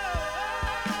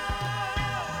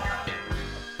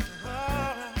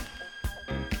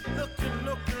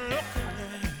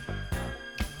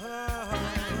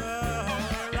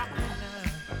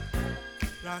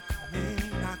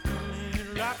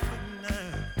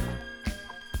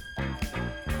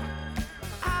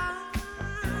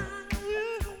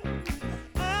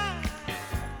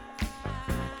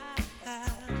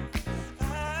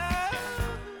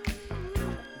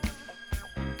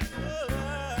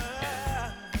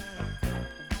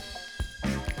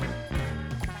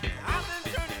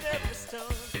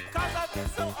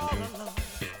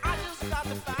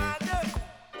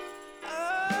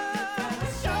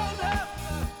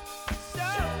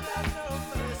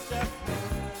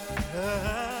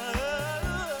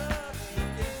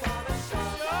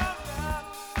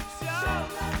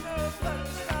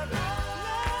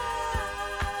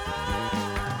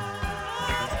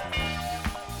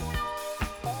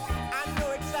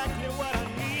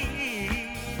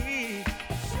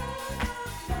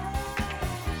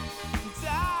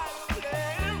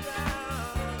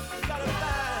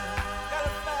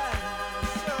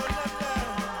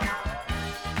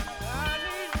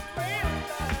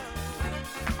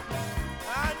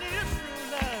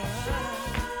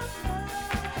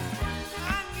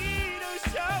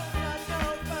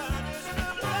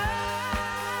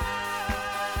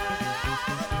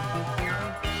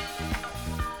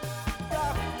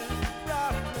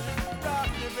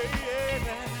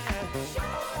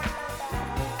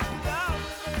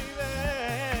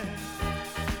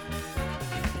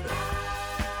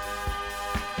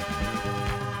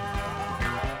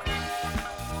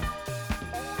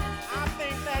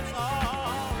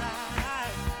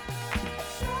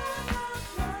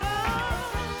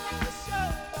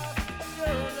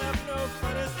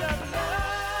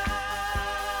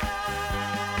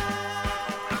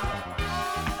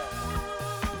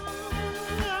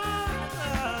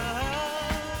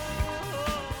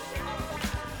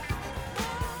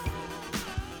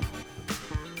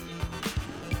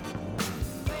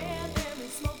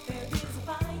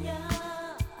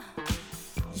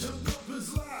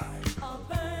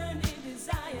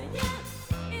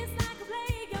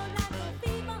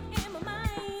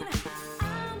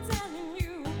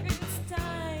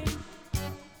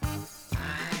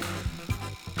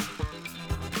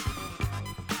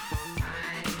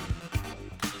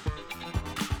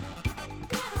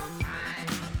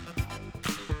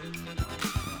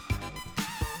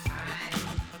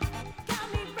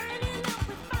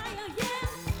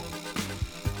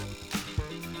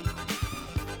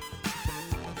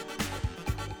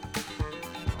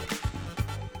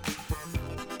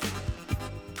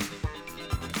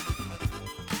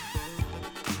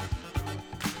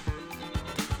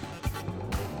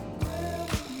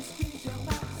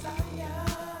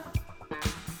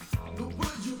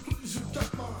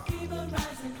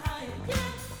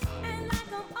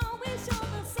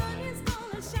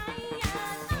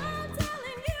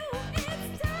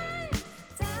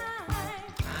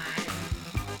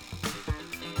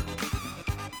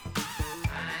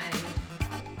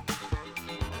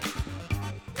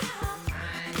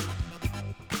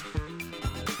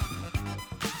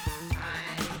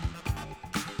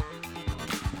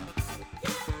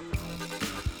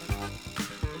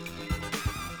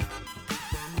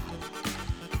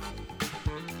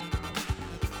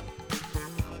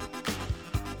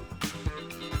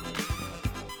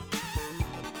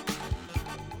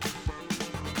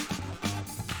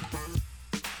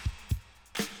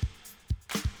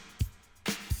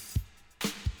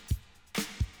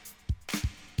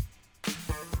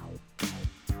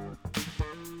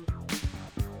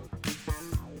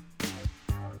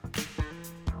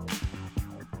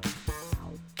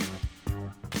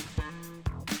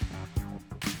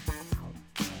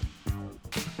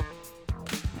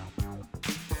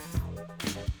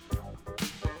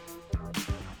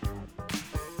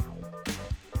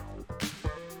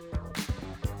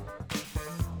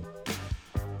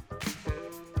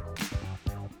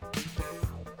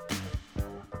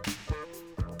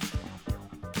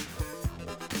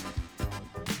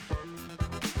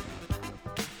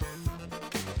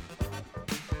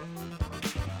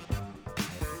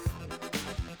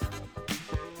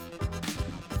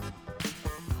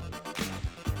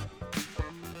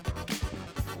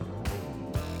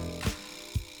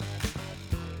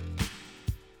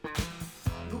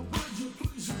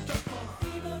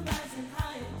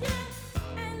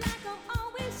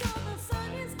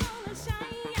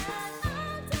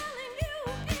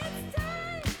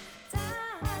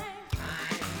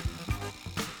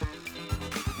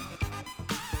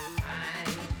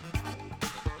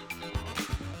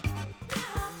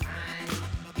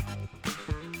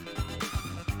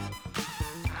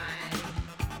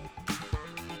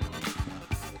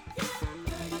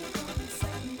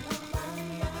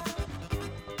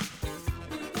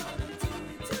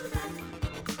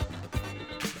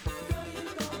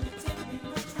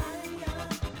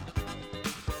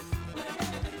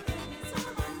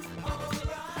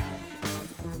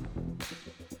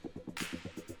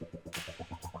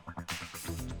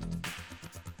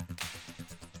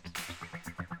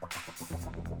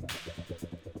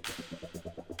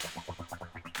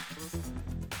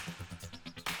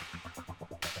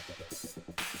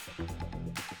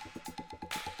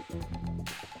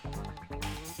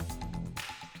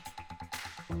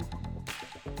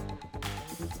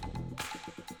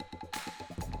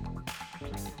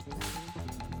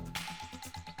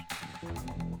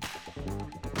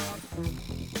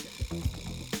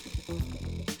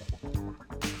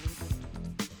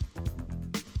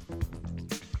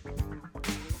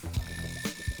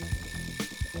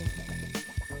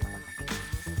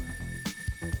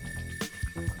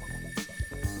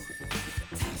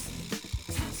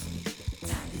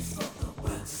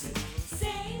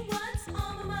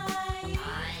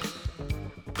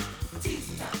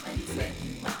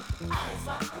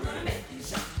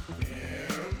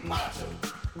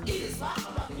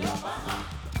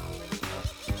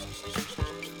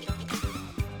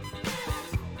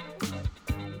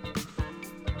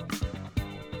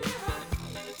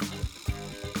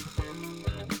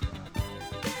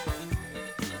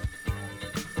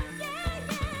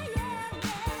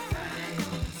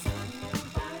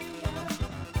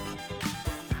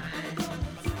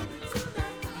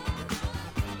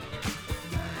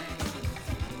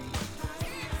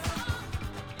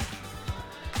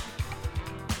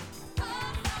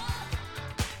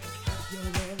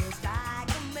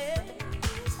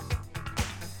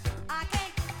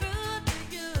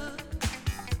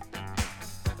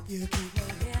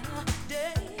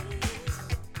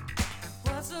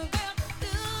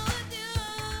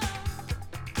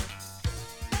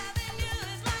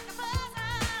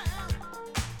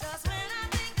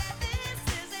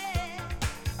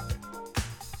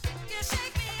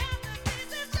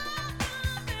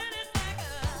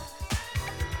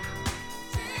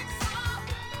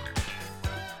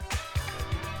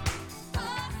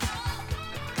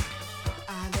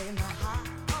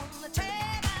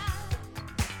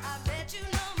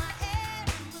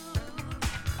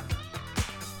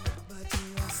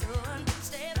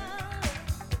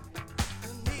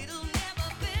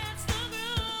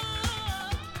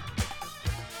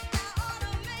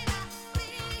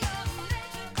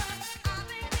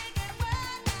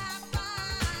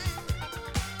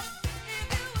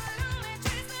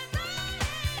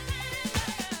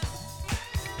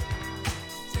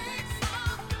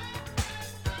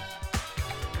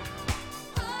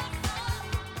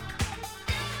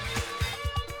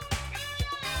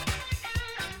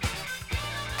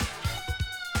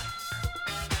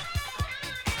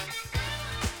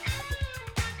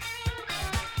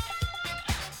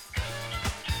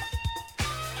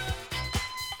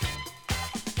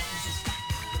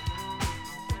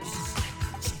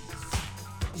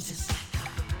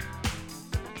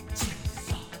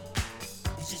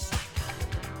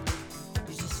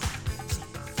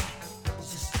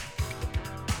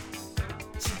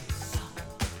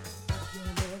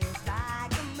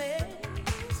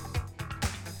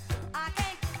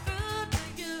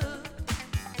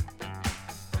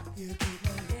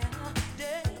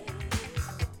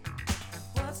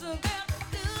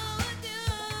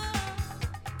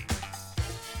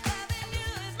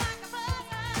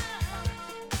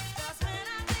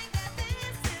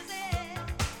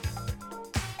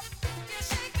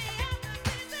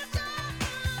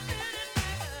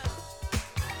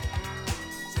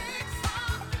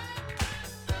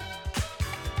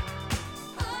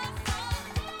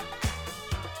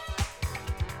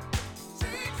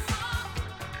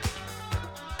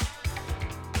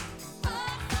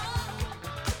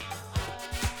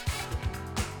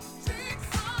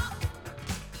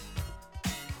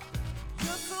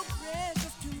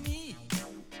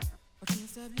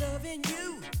 stop loving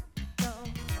you. No.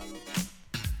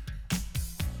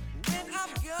 When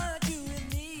I've got you in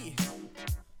me,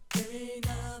 there ain't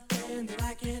nothing that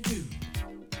I can do.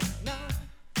 No.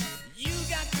 You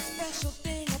got the special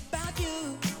thing about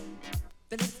you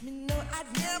that lets me know I'd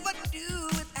never do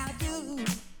without you.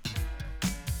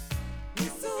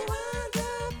 You're so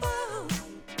wonderful.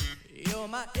 You're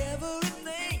my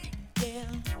everything, yeah.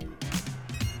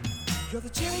 You're the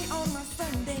cherry on my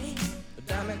sundae, the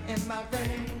diamond in my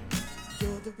ring.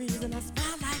 You're the reason I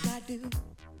smile like I do.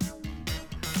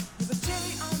 You're the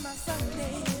cherry on my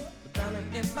sundae, the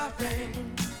diamond in my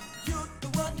ring. You're the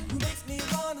one who makes me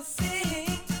wanna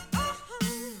sing.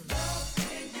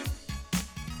 Loving you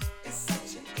is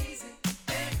such an easy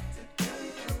thing to do.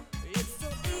 It's so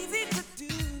easy to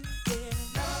do, yeah.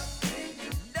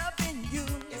 Loving you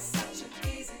is such an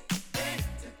easy thing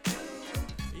to do.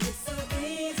 It's so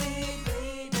easy,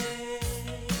 baby.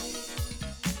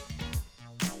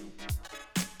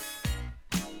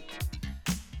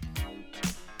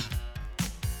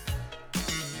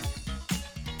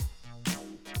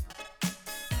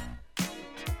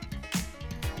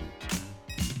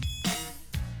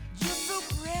 You're so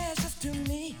precious to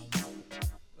me.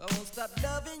 I won't stop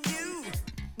loving you.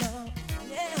 No,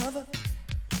 never.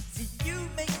 See, you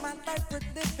make my life worth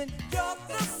living. You're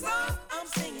the song I'm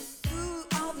singing. Through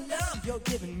all the love you're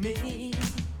giving me.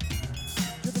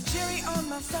 You're the cherry on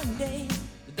my sundae,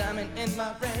 the diamond in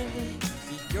my ring.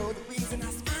 See, you're the reason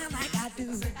I smile like I do.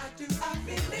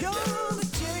 You're the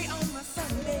cherry on my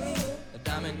sundae, the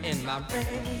diamond in my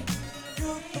ring.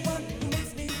 You're the one who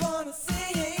makes me wanna sing.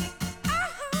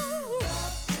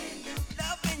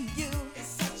 Loving you is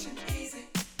such an easy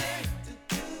thing to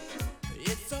do.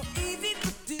 It's so easy to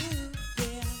do,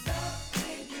 yeah.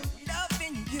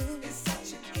 Loving you is such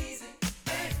an easy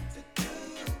thing to do.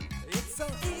 It's so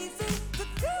easy to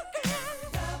do, girl.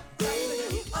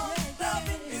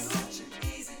 Loving you is such an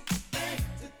easy thing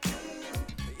to do.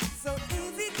 It's so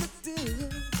easy to do,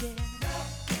 yeah.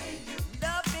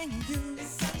 Loving you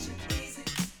is such an easy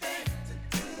thing to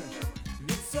do.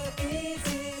 It's so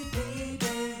easy,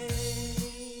 baby.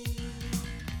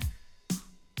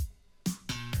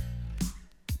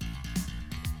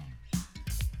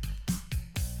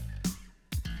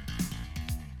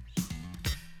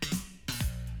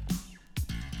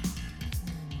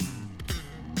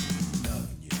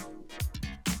 Loving you.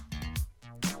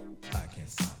 I can't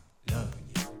stop loving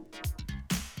you.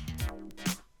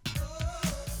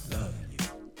 Loving you.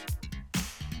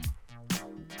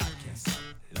 I can't stop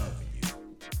loving you.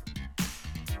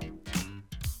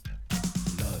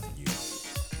 Loving you.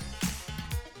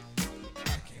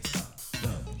 I can't stop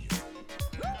loving you.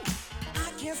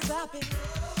 I can't stop it.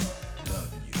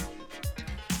 Loving you.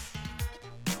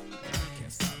 I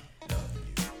can't stop loving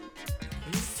you.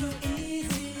 It's so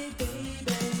easy, baby.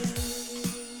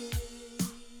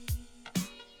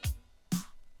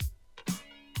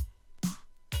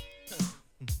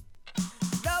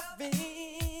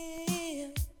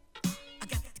 Loving, I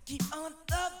got to keep on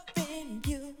loving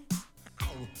you.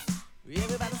 Oh,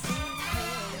 everybody sing,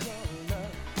 your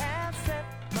love has set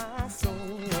my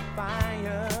soul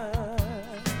afire.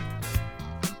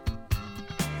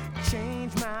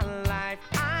 Change my life,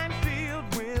 I'm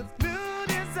filled with new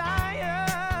desire.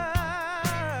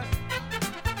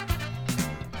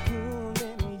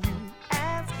 Pulling you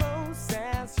as close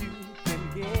as you can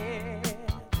get.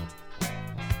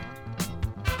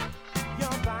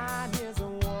 Your body's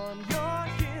warm, your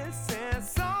kiss is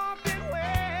soft and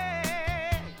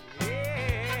wet.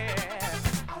 Yeah.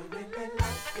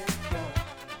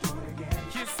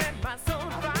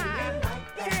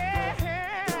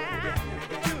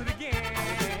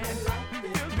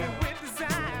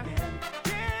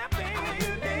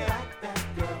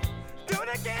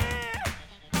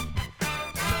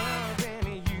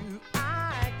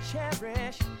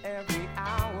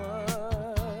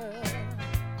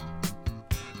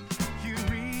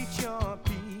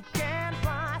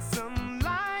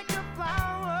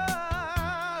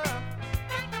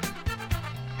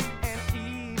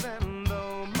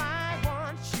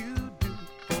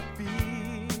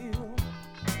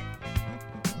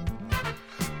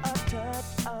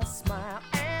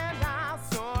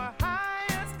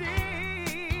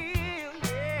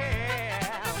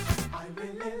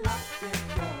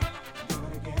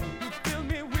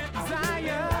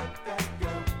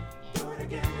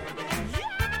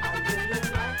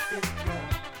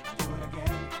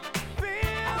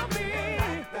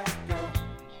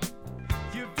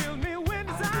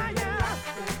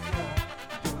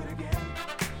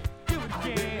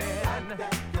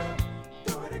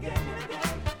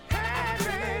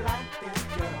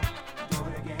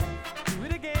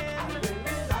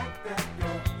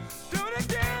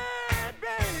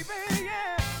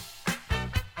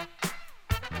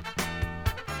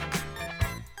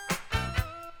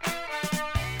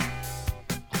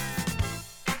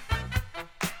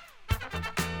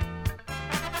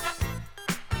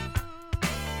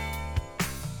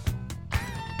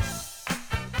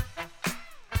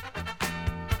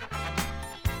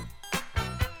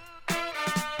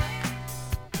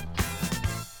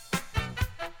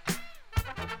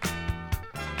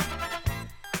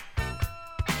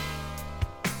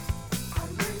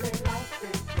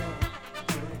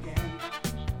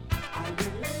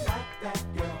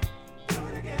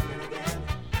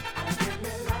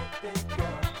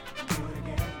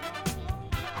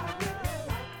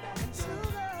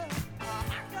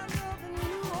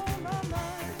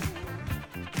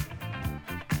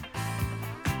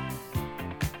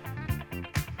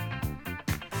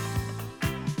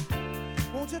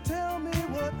 Won't you tell me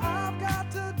what I've got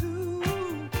to do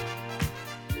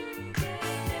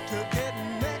to get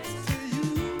next to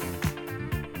you?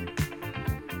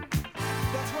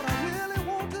 That's what I really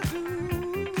want to do.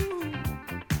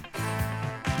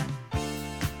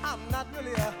 I'm not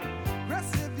really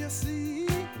aggressive, you see,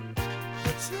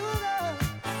 but sugar,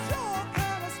 you're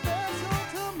kind of special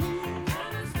to me.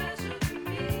 Kind of special to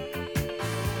me.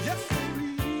 Yes,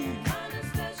 sirree. Kind of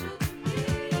special to me.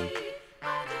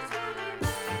 I just wanna make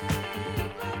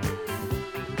love to you.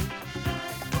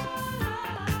 That's all I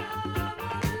wanna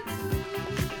do.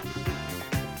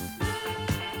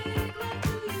 Make love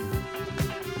to you.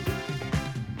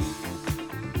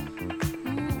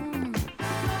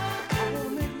 I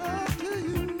wanna make love to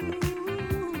you.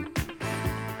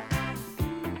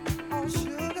 Oh,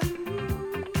 sugar,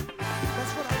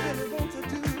 that's what I really want to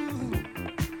do.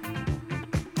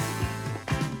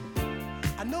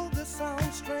 I know this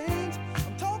sounds strange.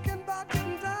 I'm talking about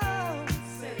getting down.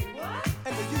 Say what?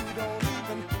 And you don't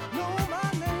even know my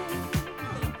name.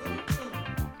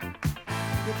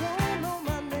 You don't know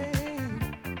my name.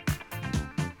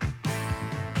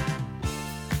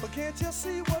 But can't you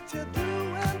see what you're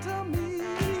doing to me?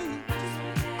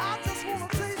 I just wanna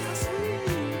taste the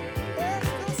sweet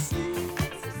ecstasy.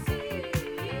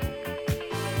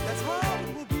 That's how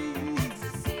it will be.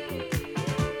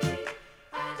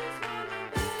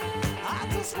 I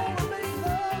just wanna make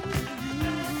love to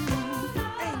you.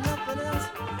 Ain't nothing else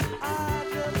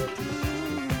I'd ever do.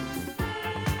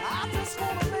 I just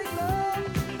wanna make love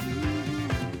to you.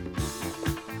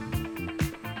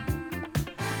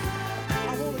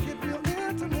 I wanna get real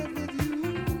intimate with you.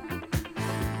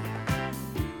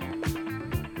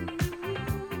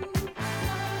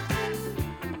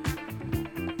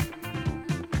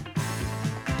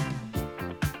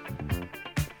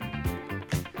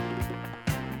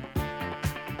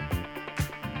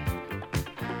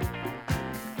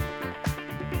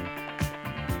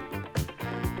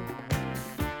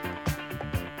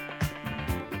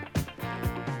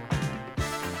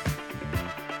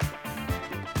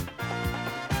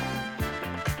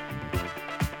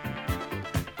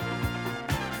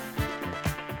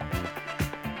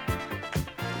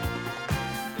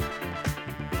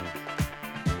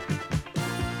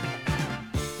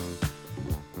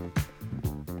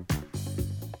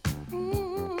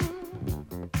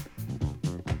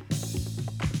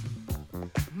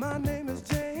 My name is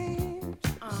James,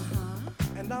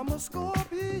 and I'm a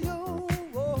Scorpio.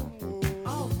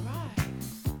 All right.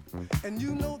 And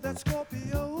you know that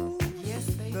Scorpio Yes,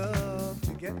 they do. love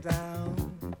to get down.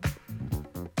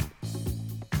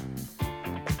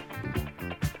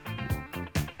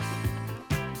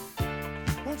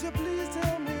 Won't you please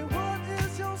tell me what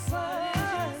is your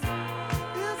sign?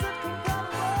 Is it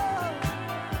compatible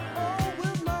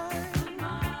with mine?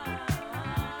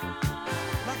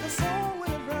 Like a song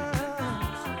when it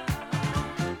rhymes.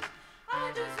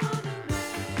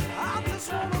 I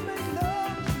just wanna make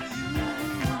love to you.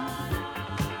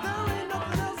 There ain't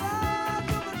nothing else I'd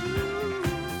ever do.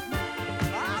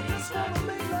 I just wanna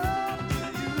make love to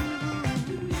you.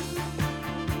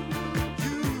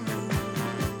 You.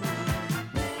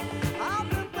 I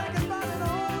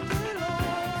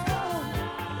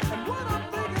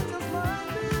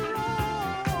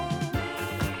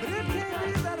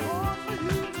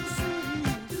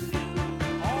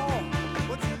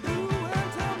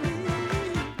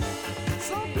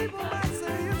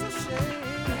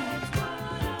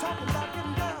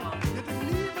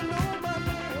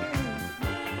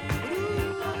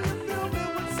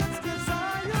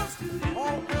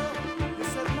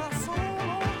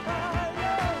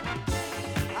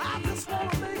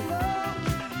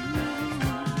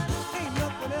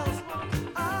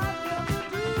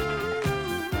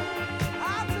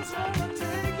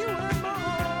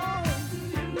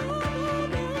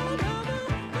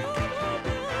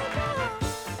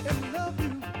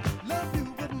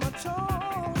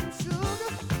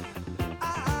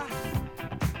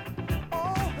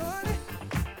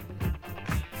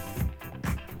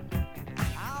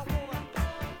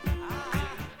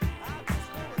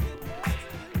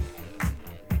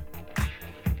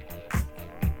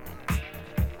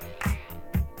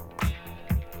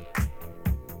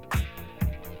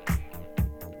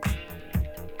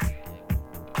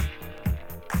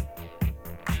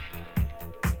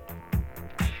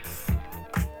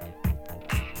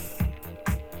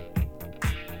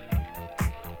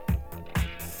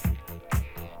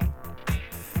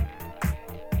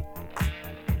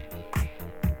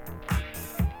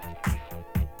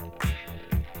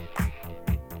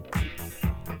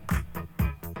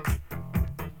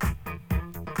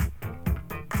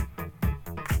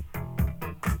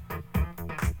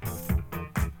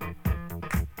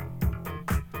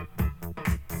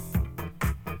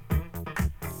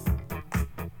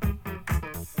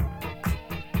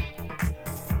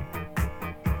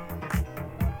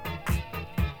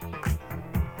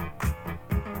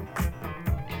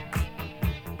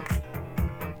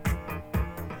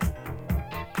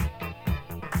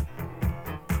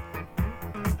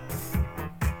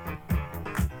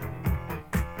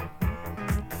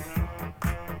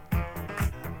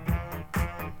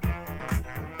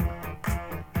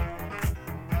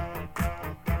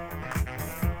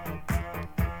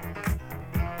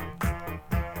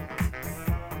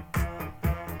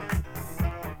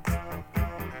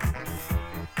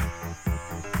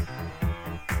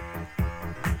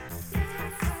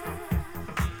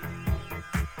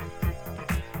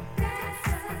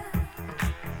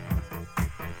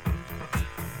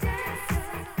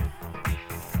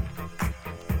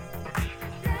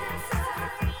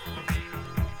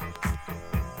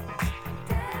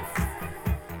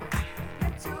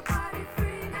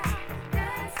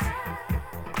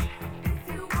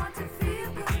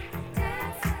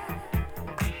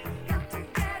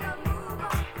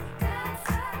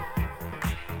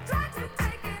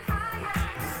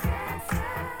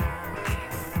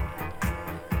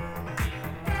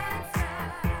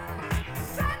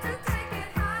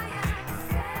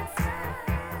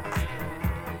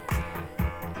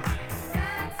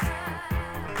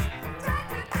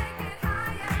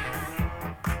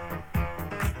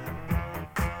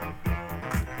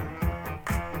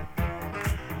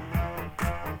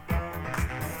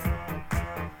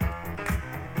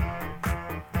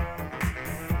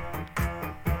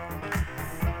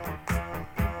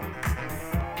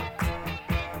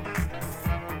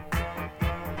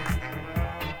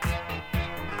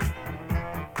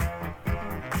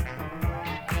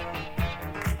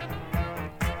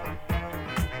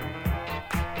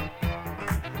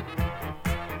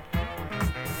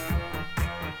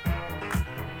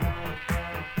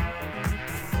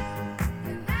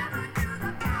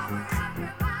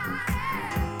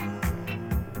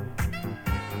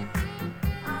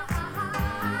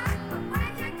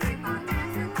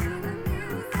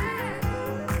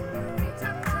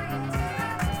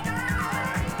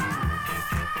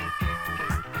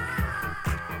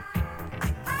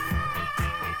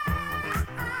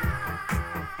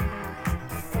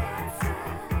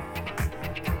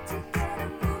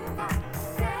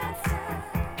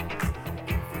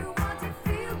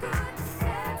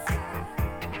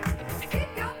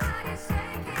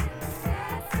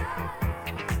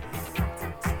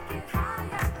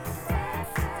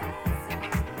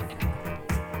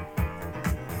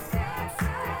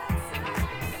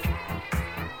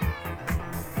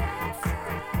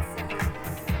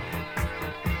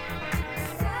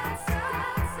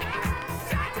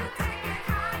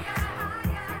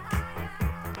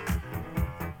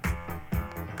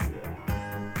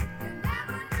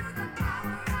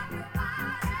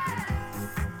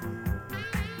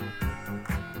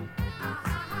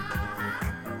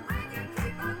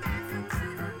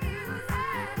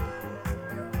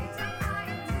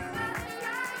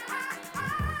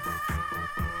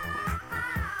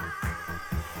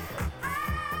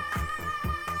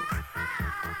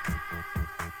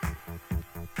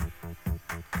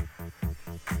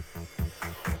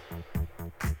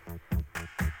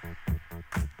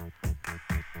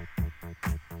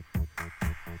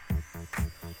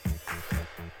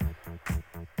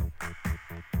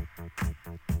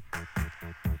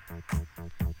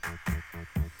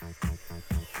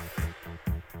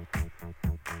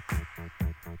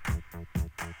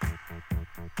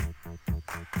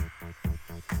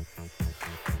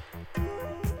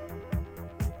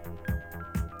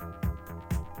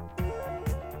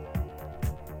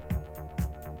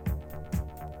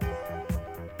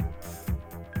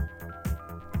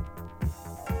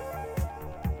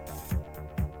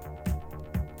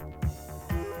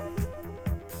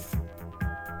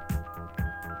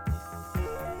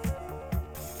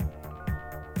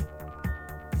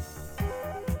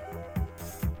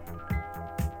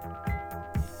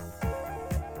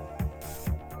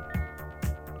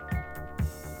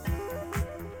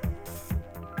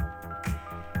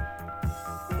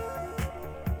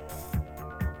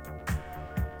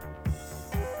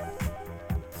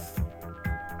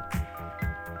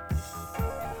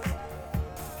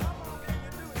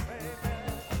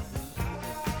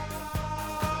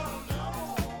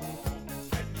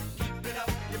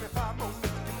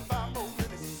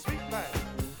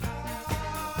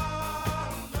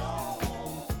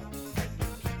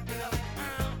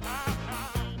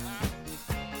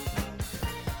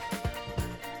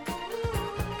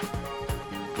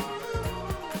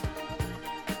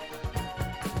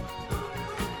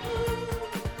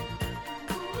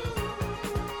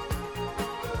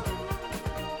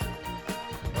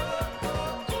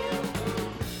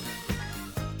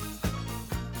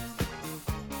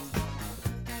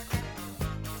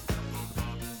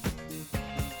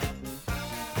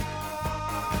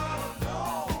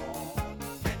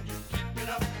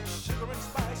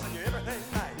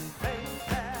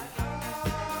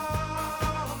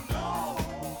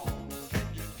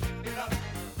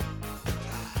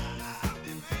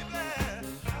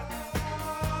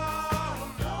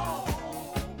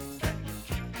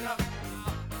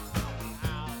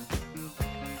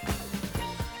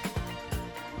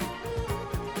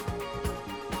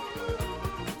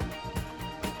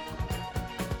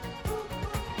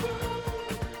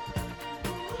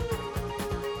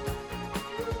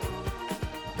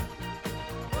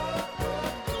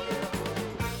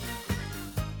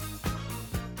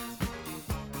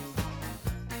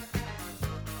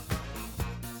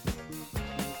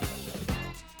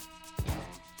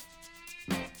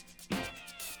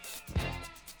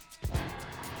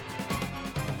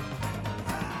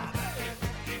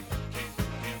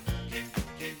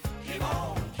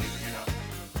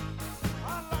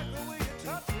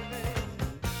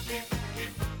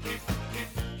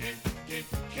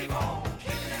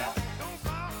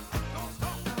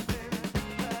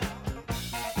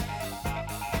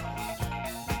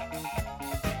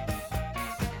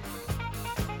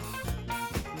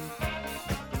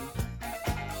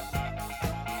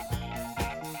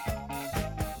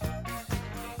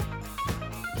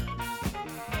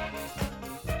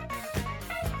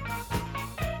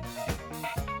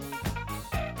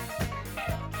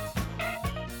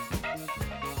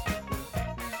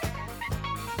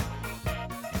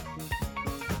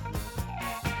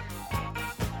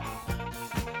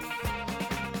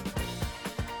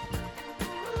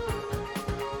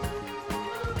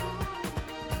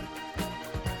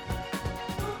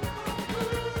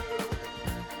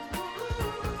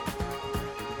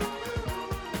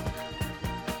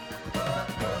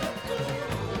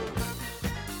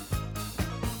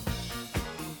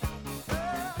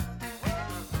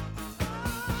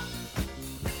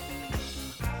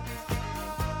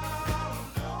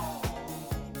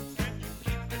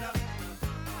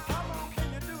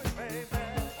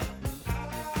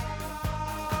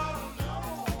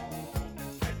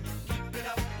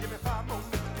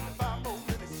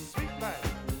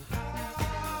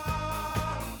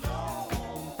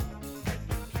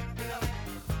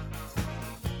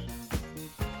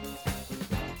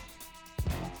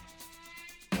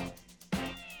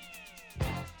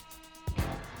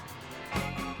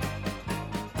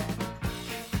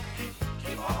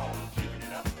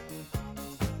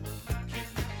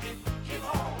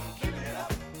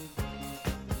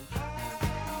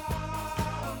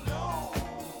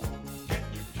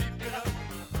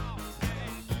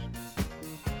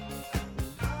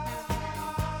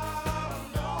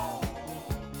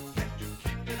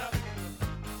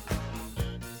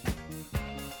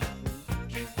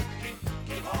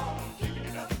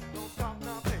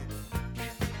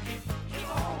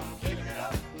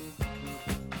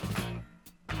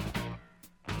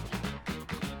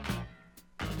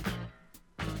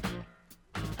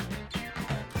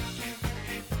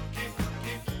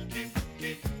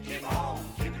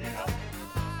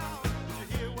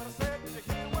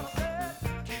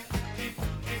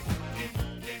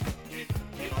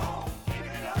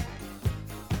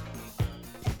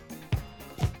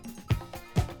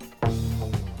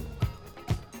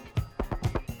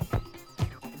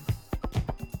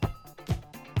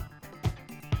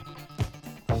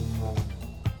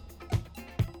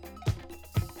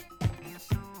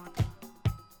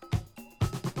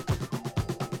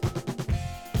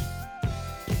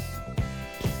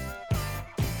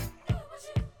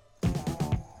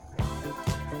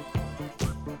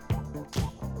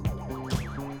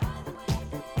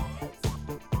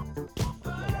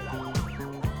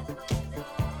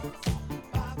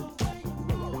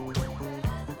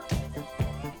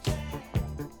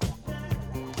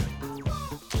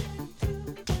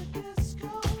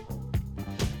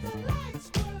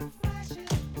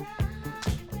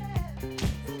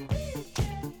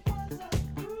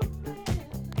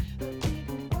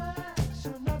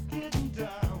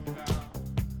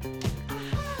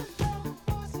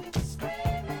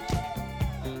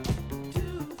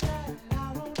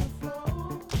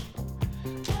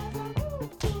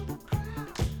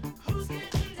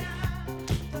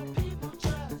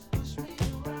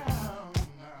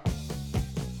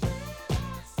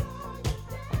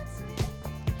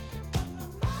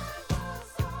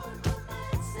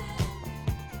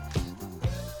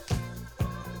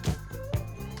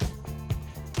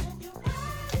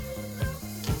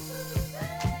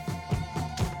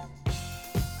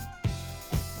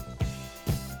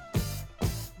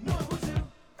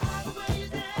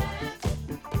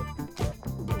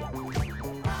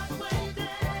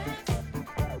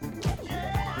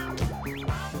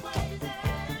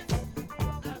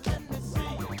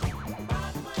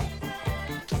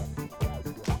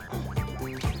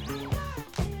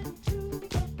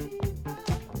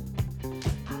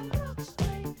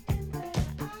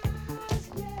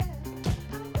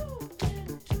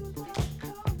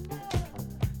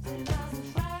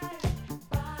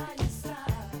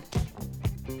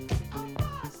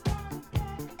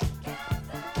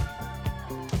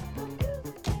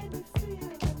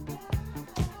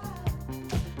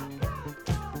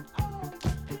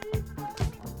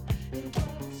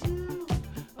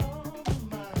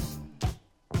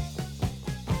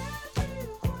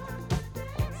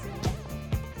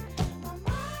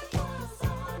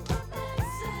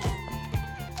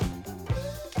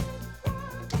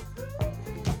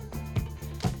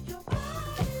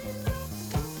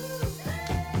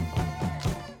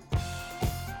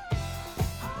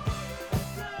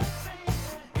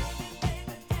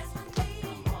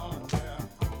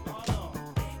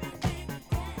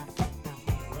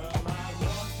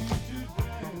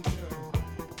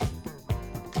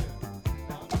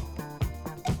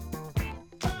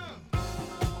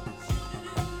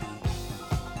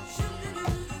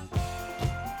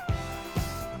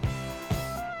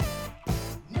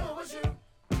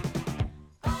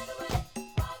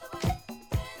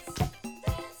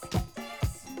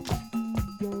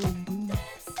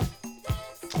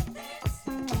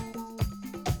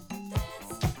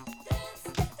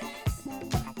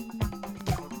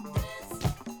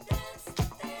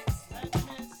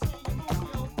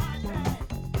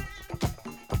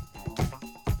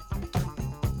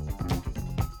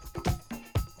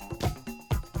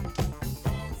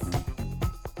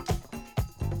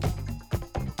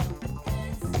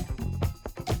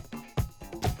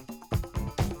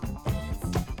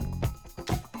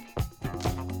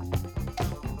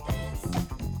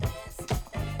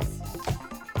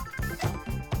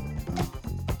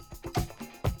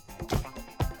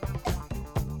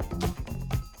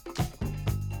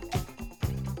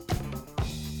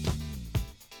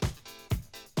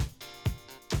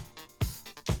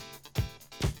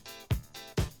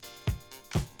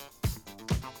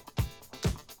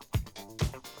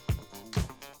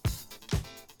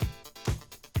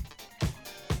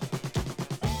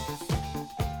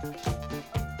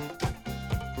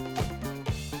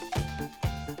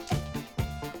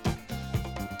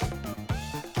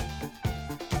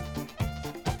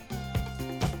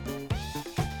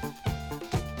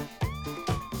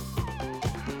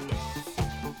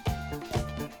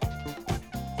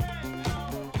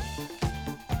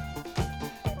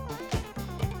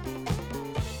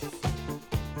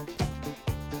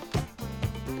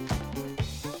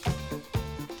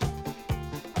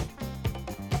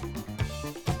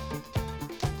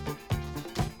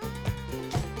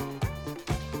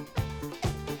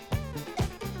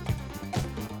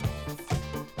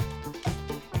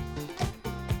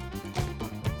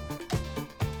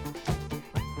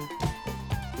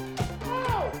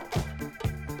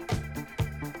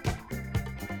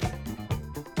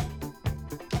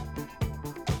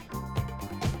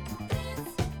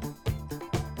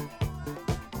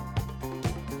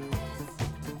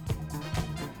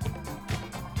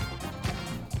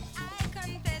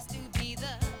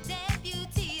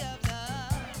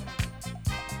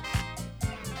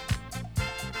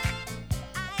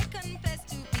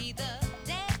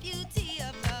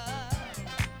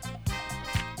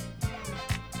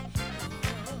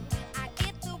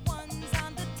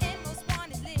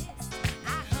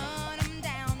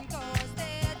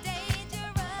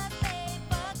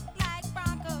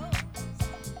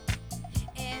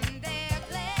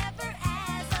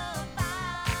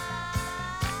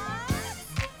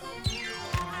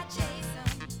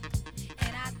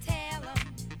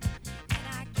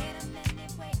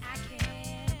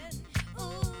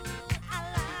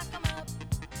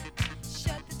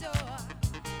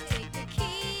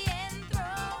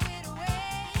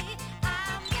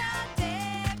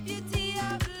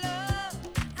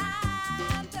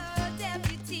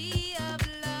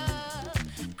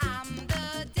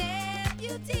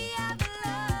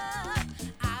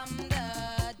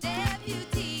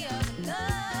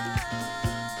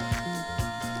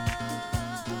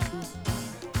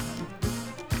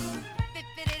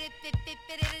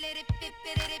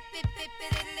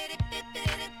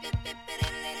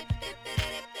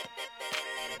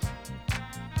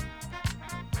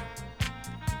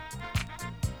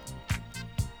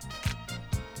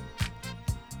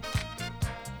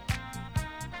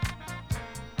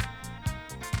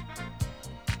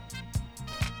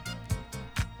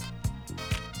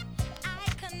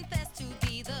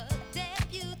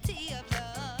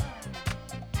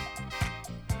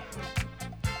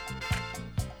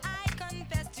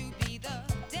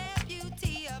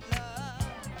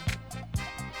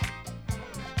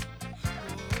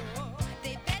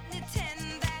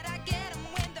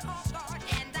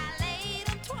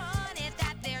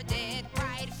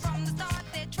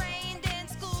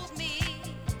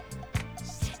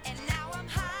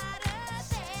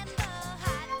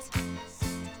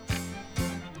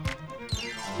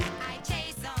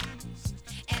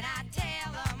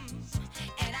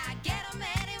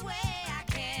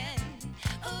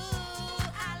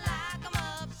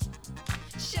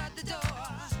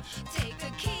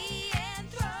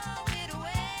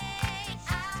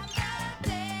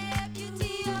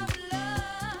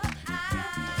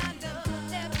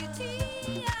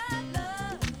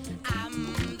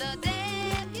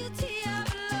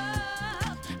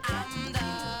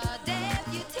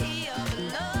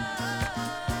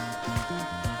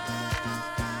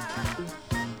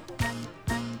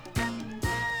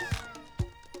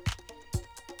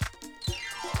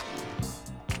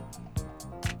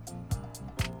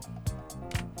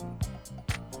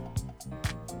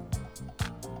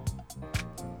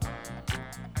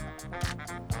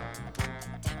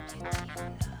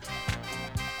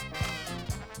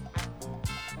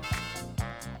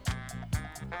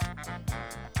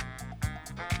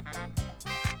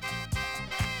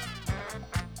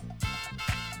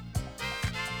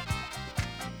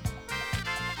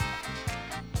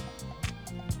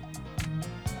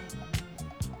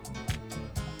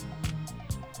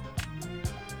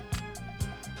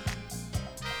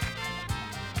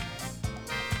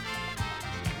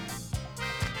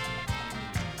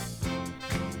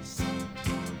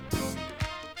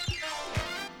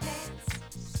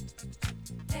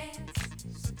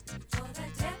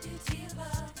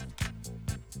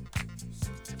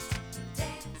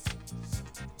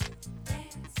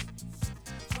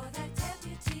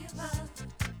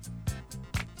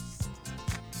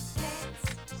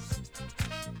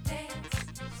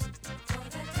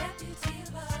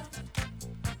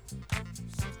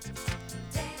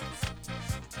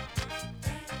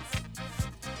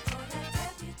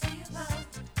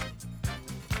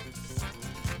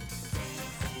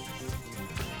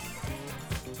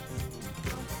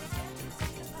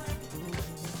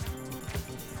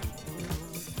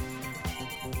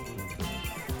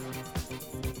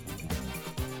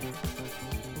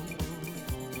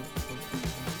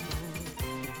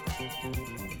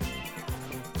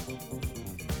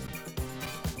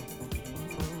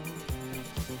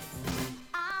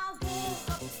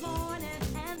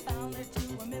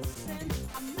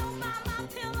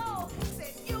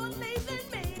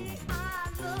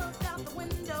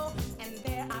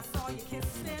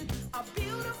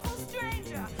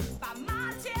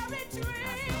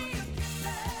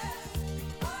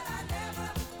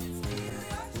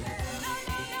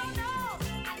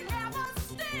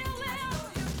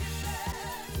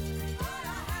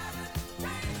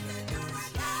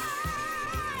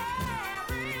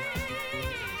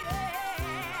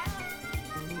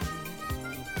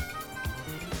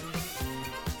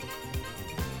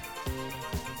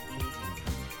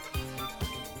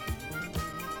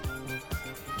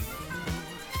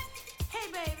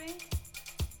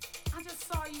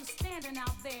you standing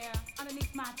out there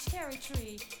underneath my cherry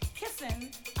tree, kissing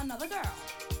another girl?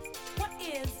 What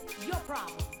is your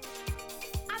problem?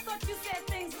 I thought you said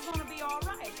things was gonna be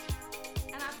alright.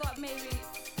 And I thought maybe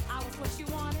I was what you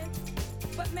wanted.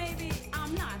 But maybe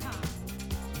I'm not, huh?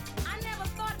 I never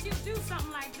thought you'd do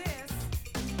something like this.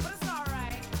 But it's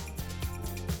alright.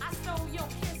 I stole your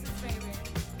kisses, baby.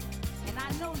 And I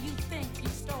know you think you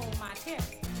stole my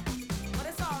cherry. But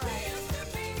it's alright.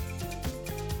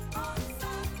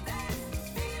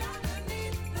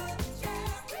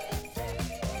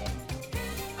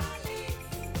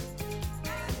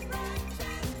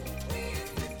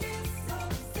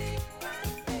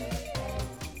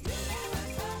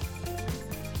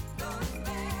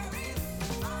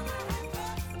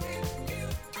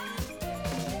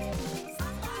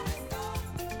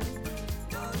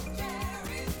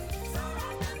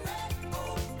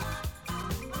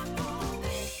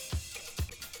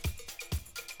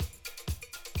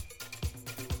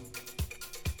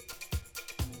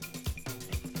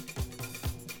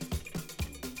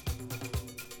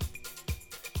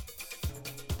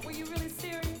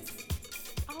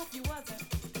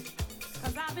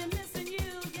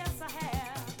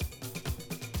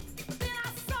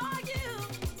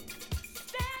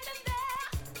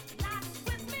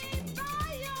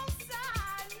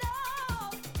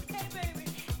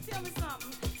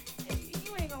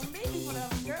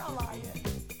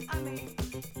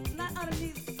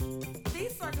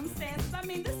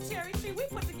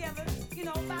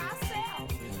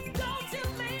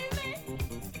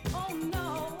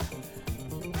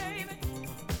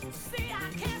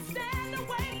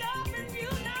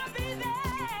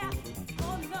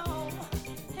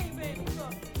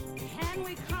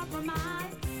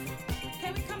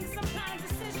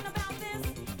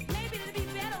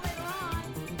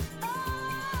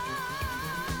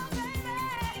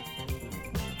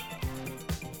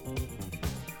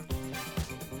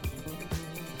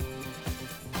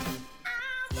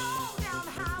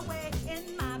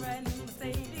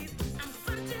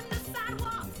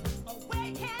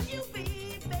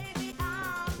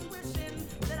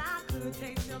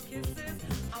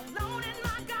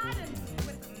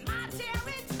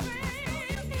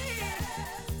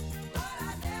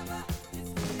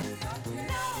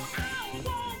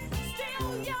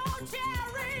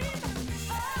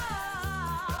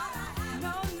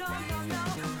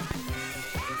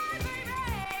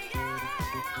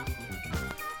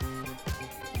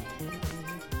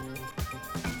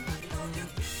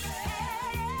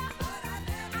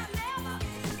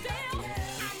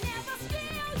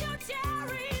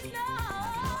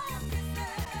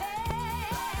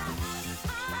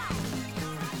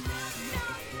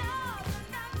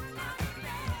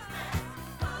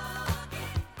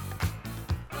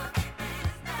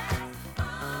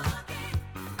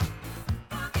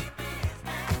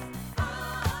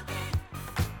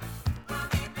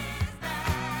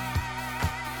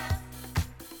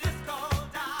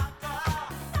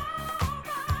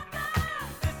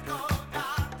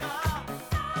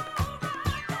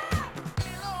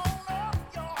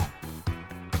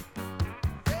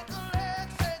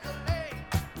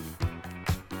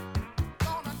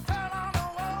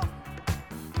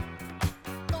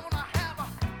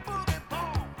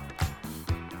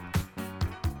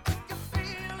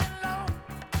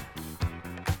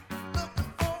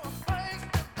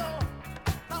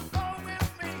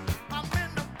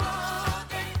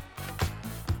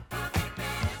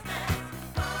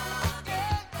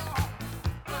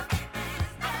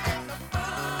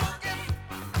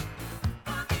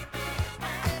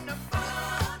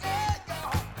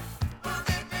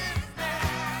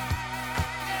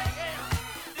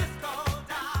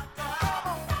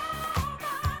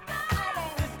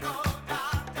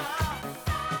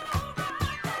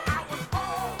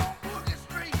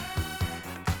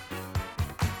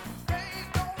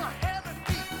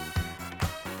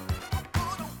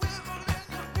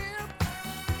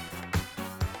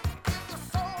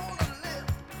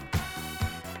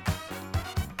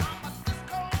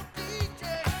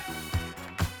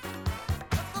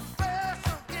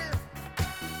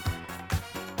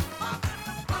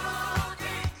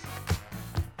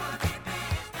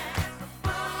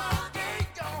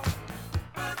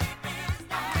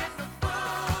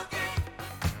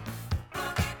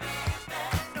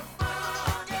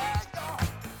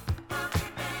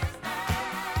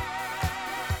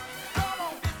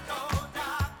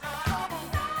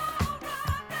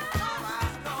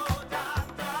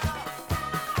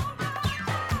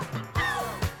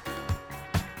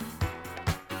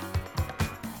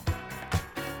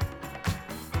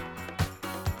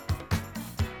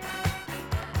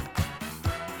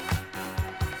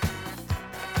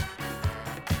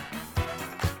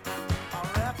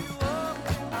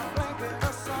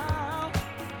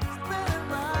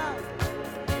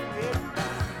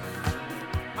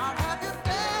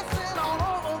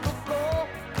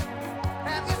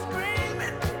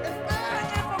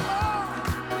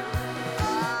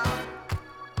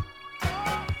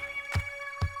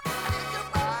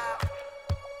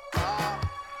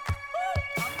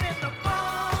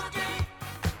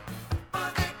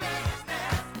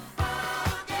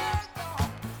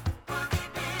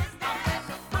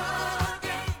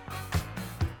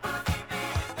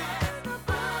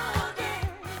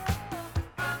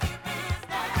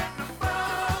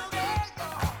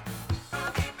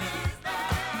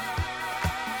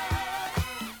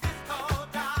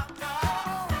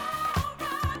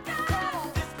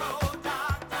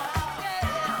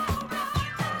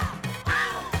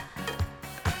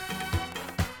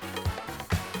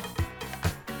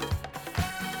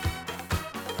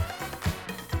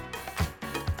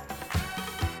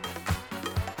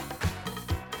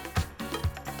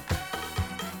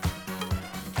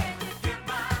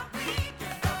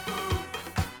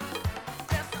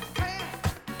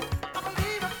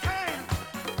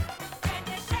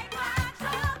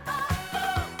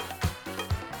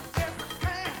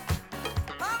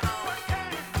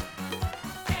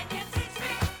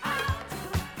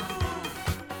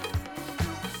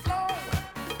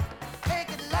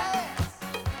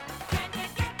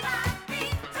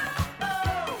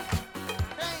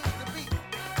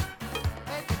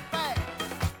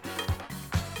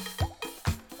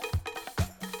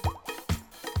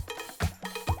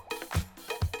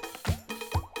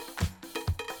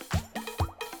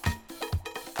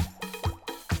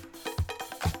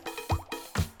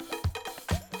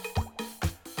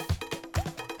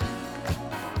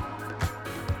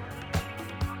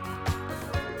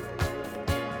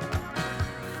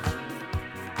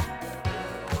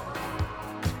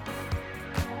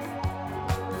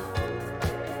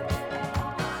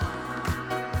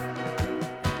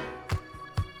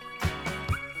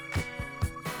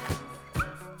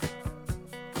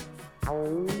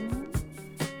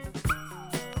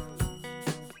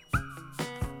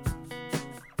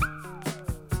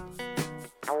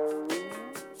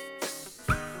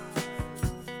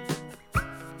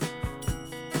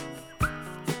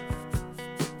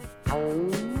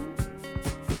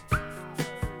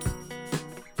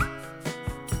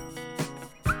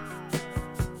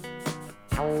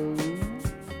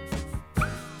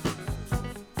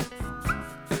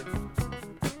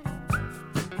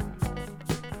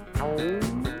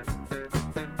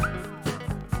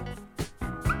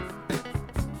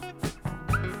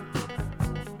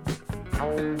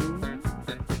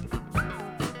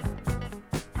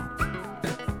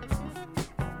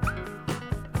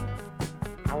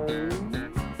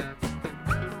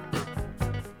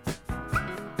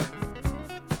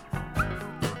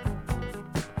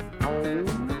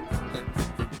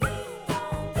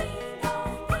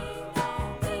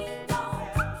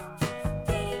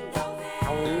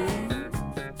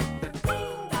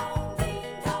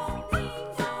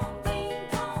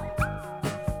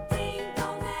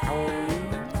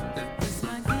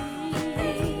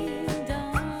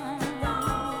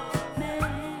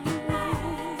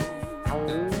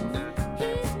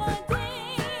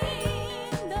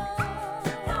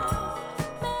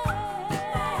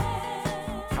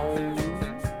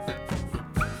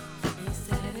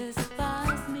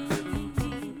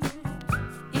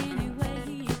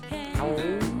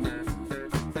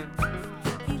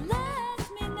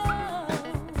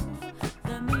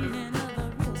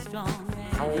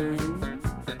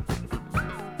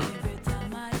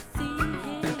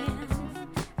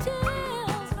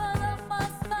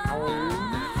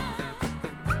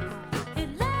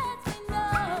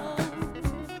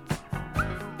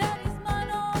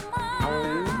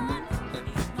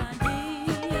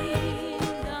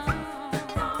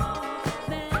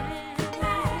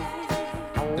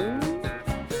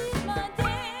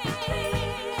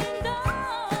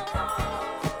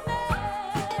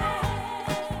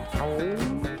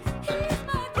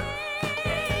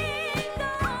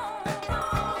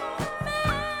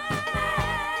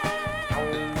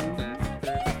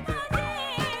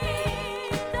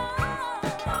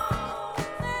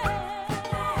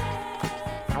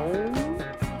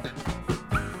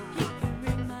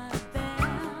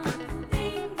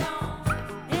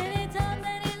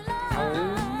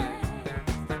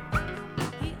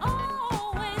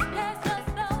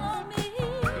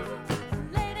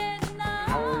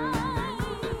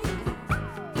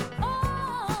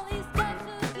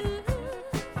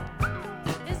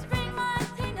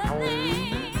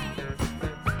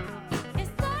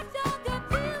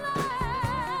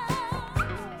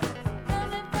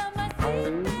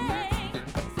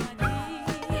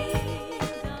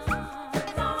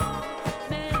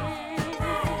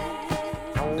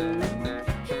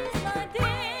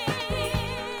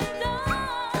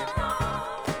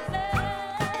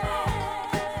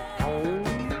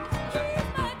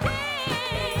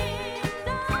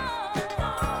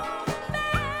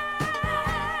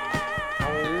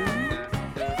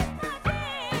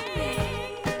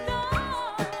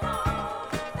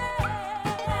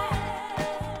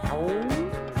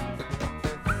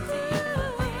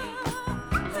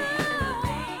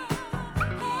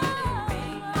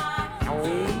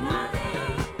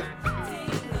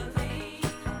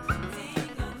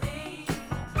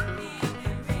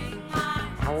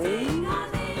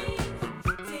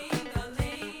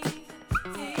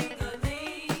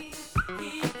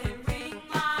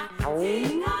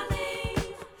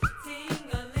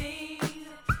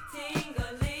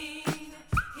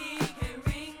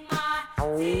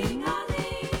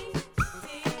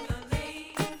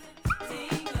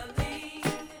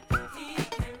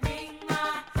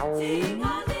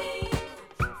 Ting-a-ling,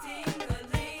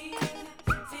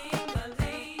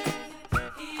 ting-a-ling,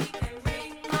 he can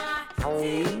ring my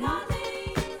ting-a-ling.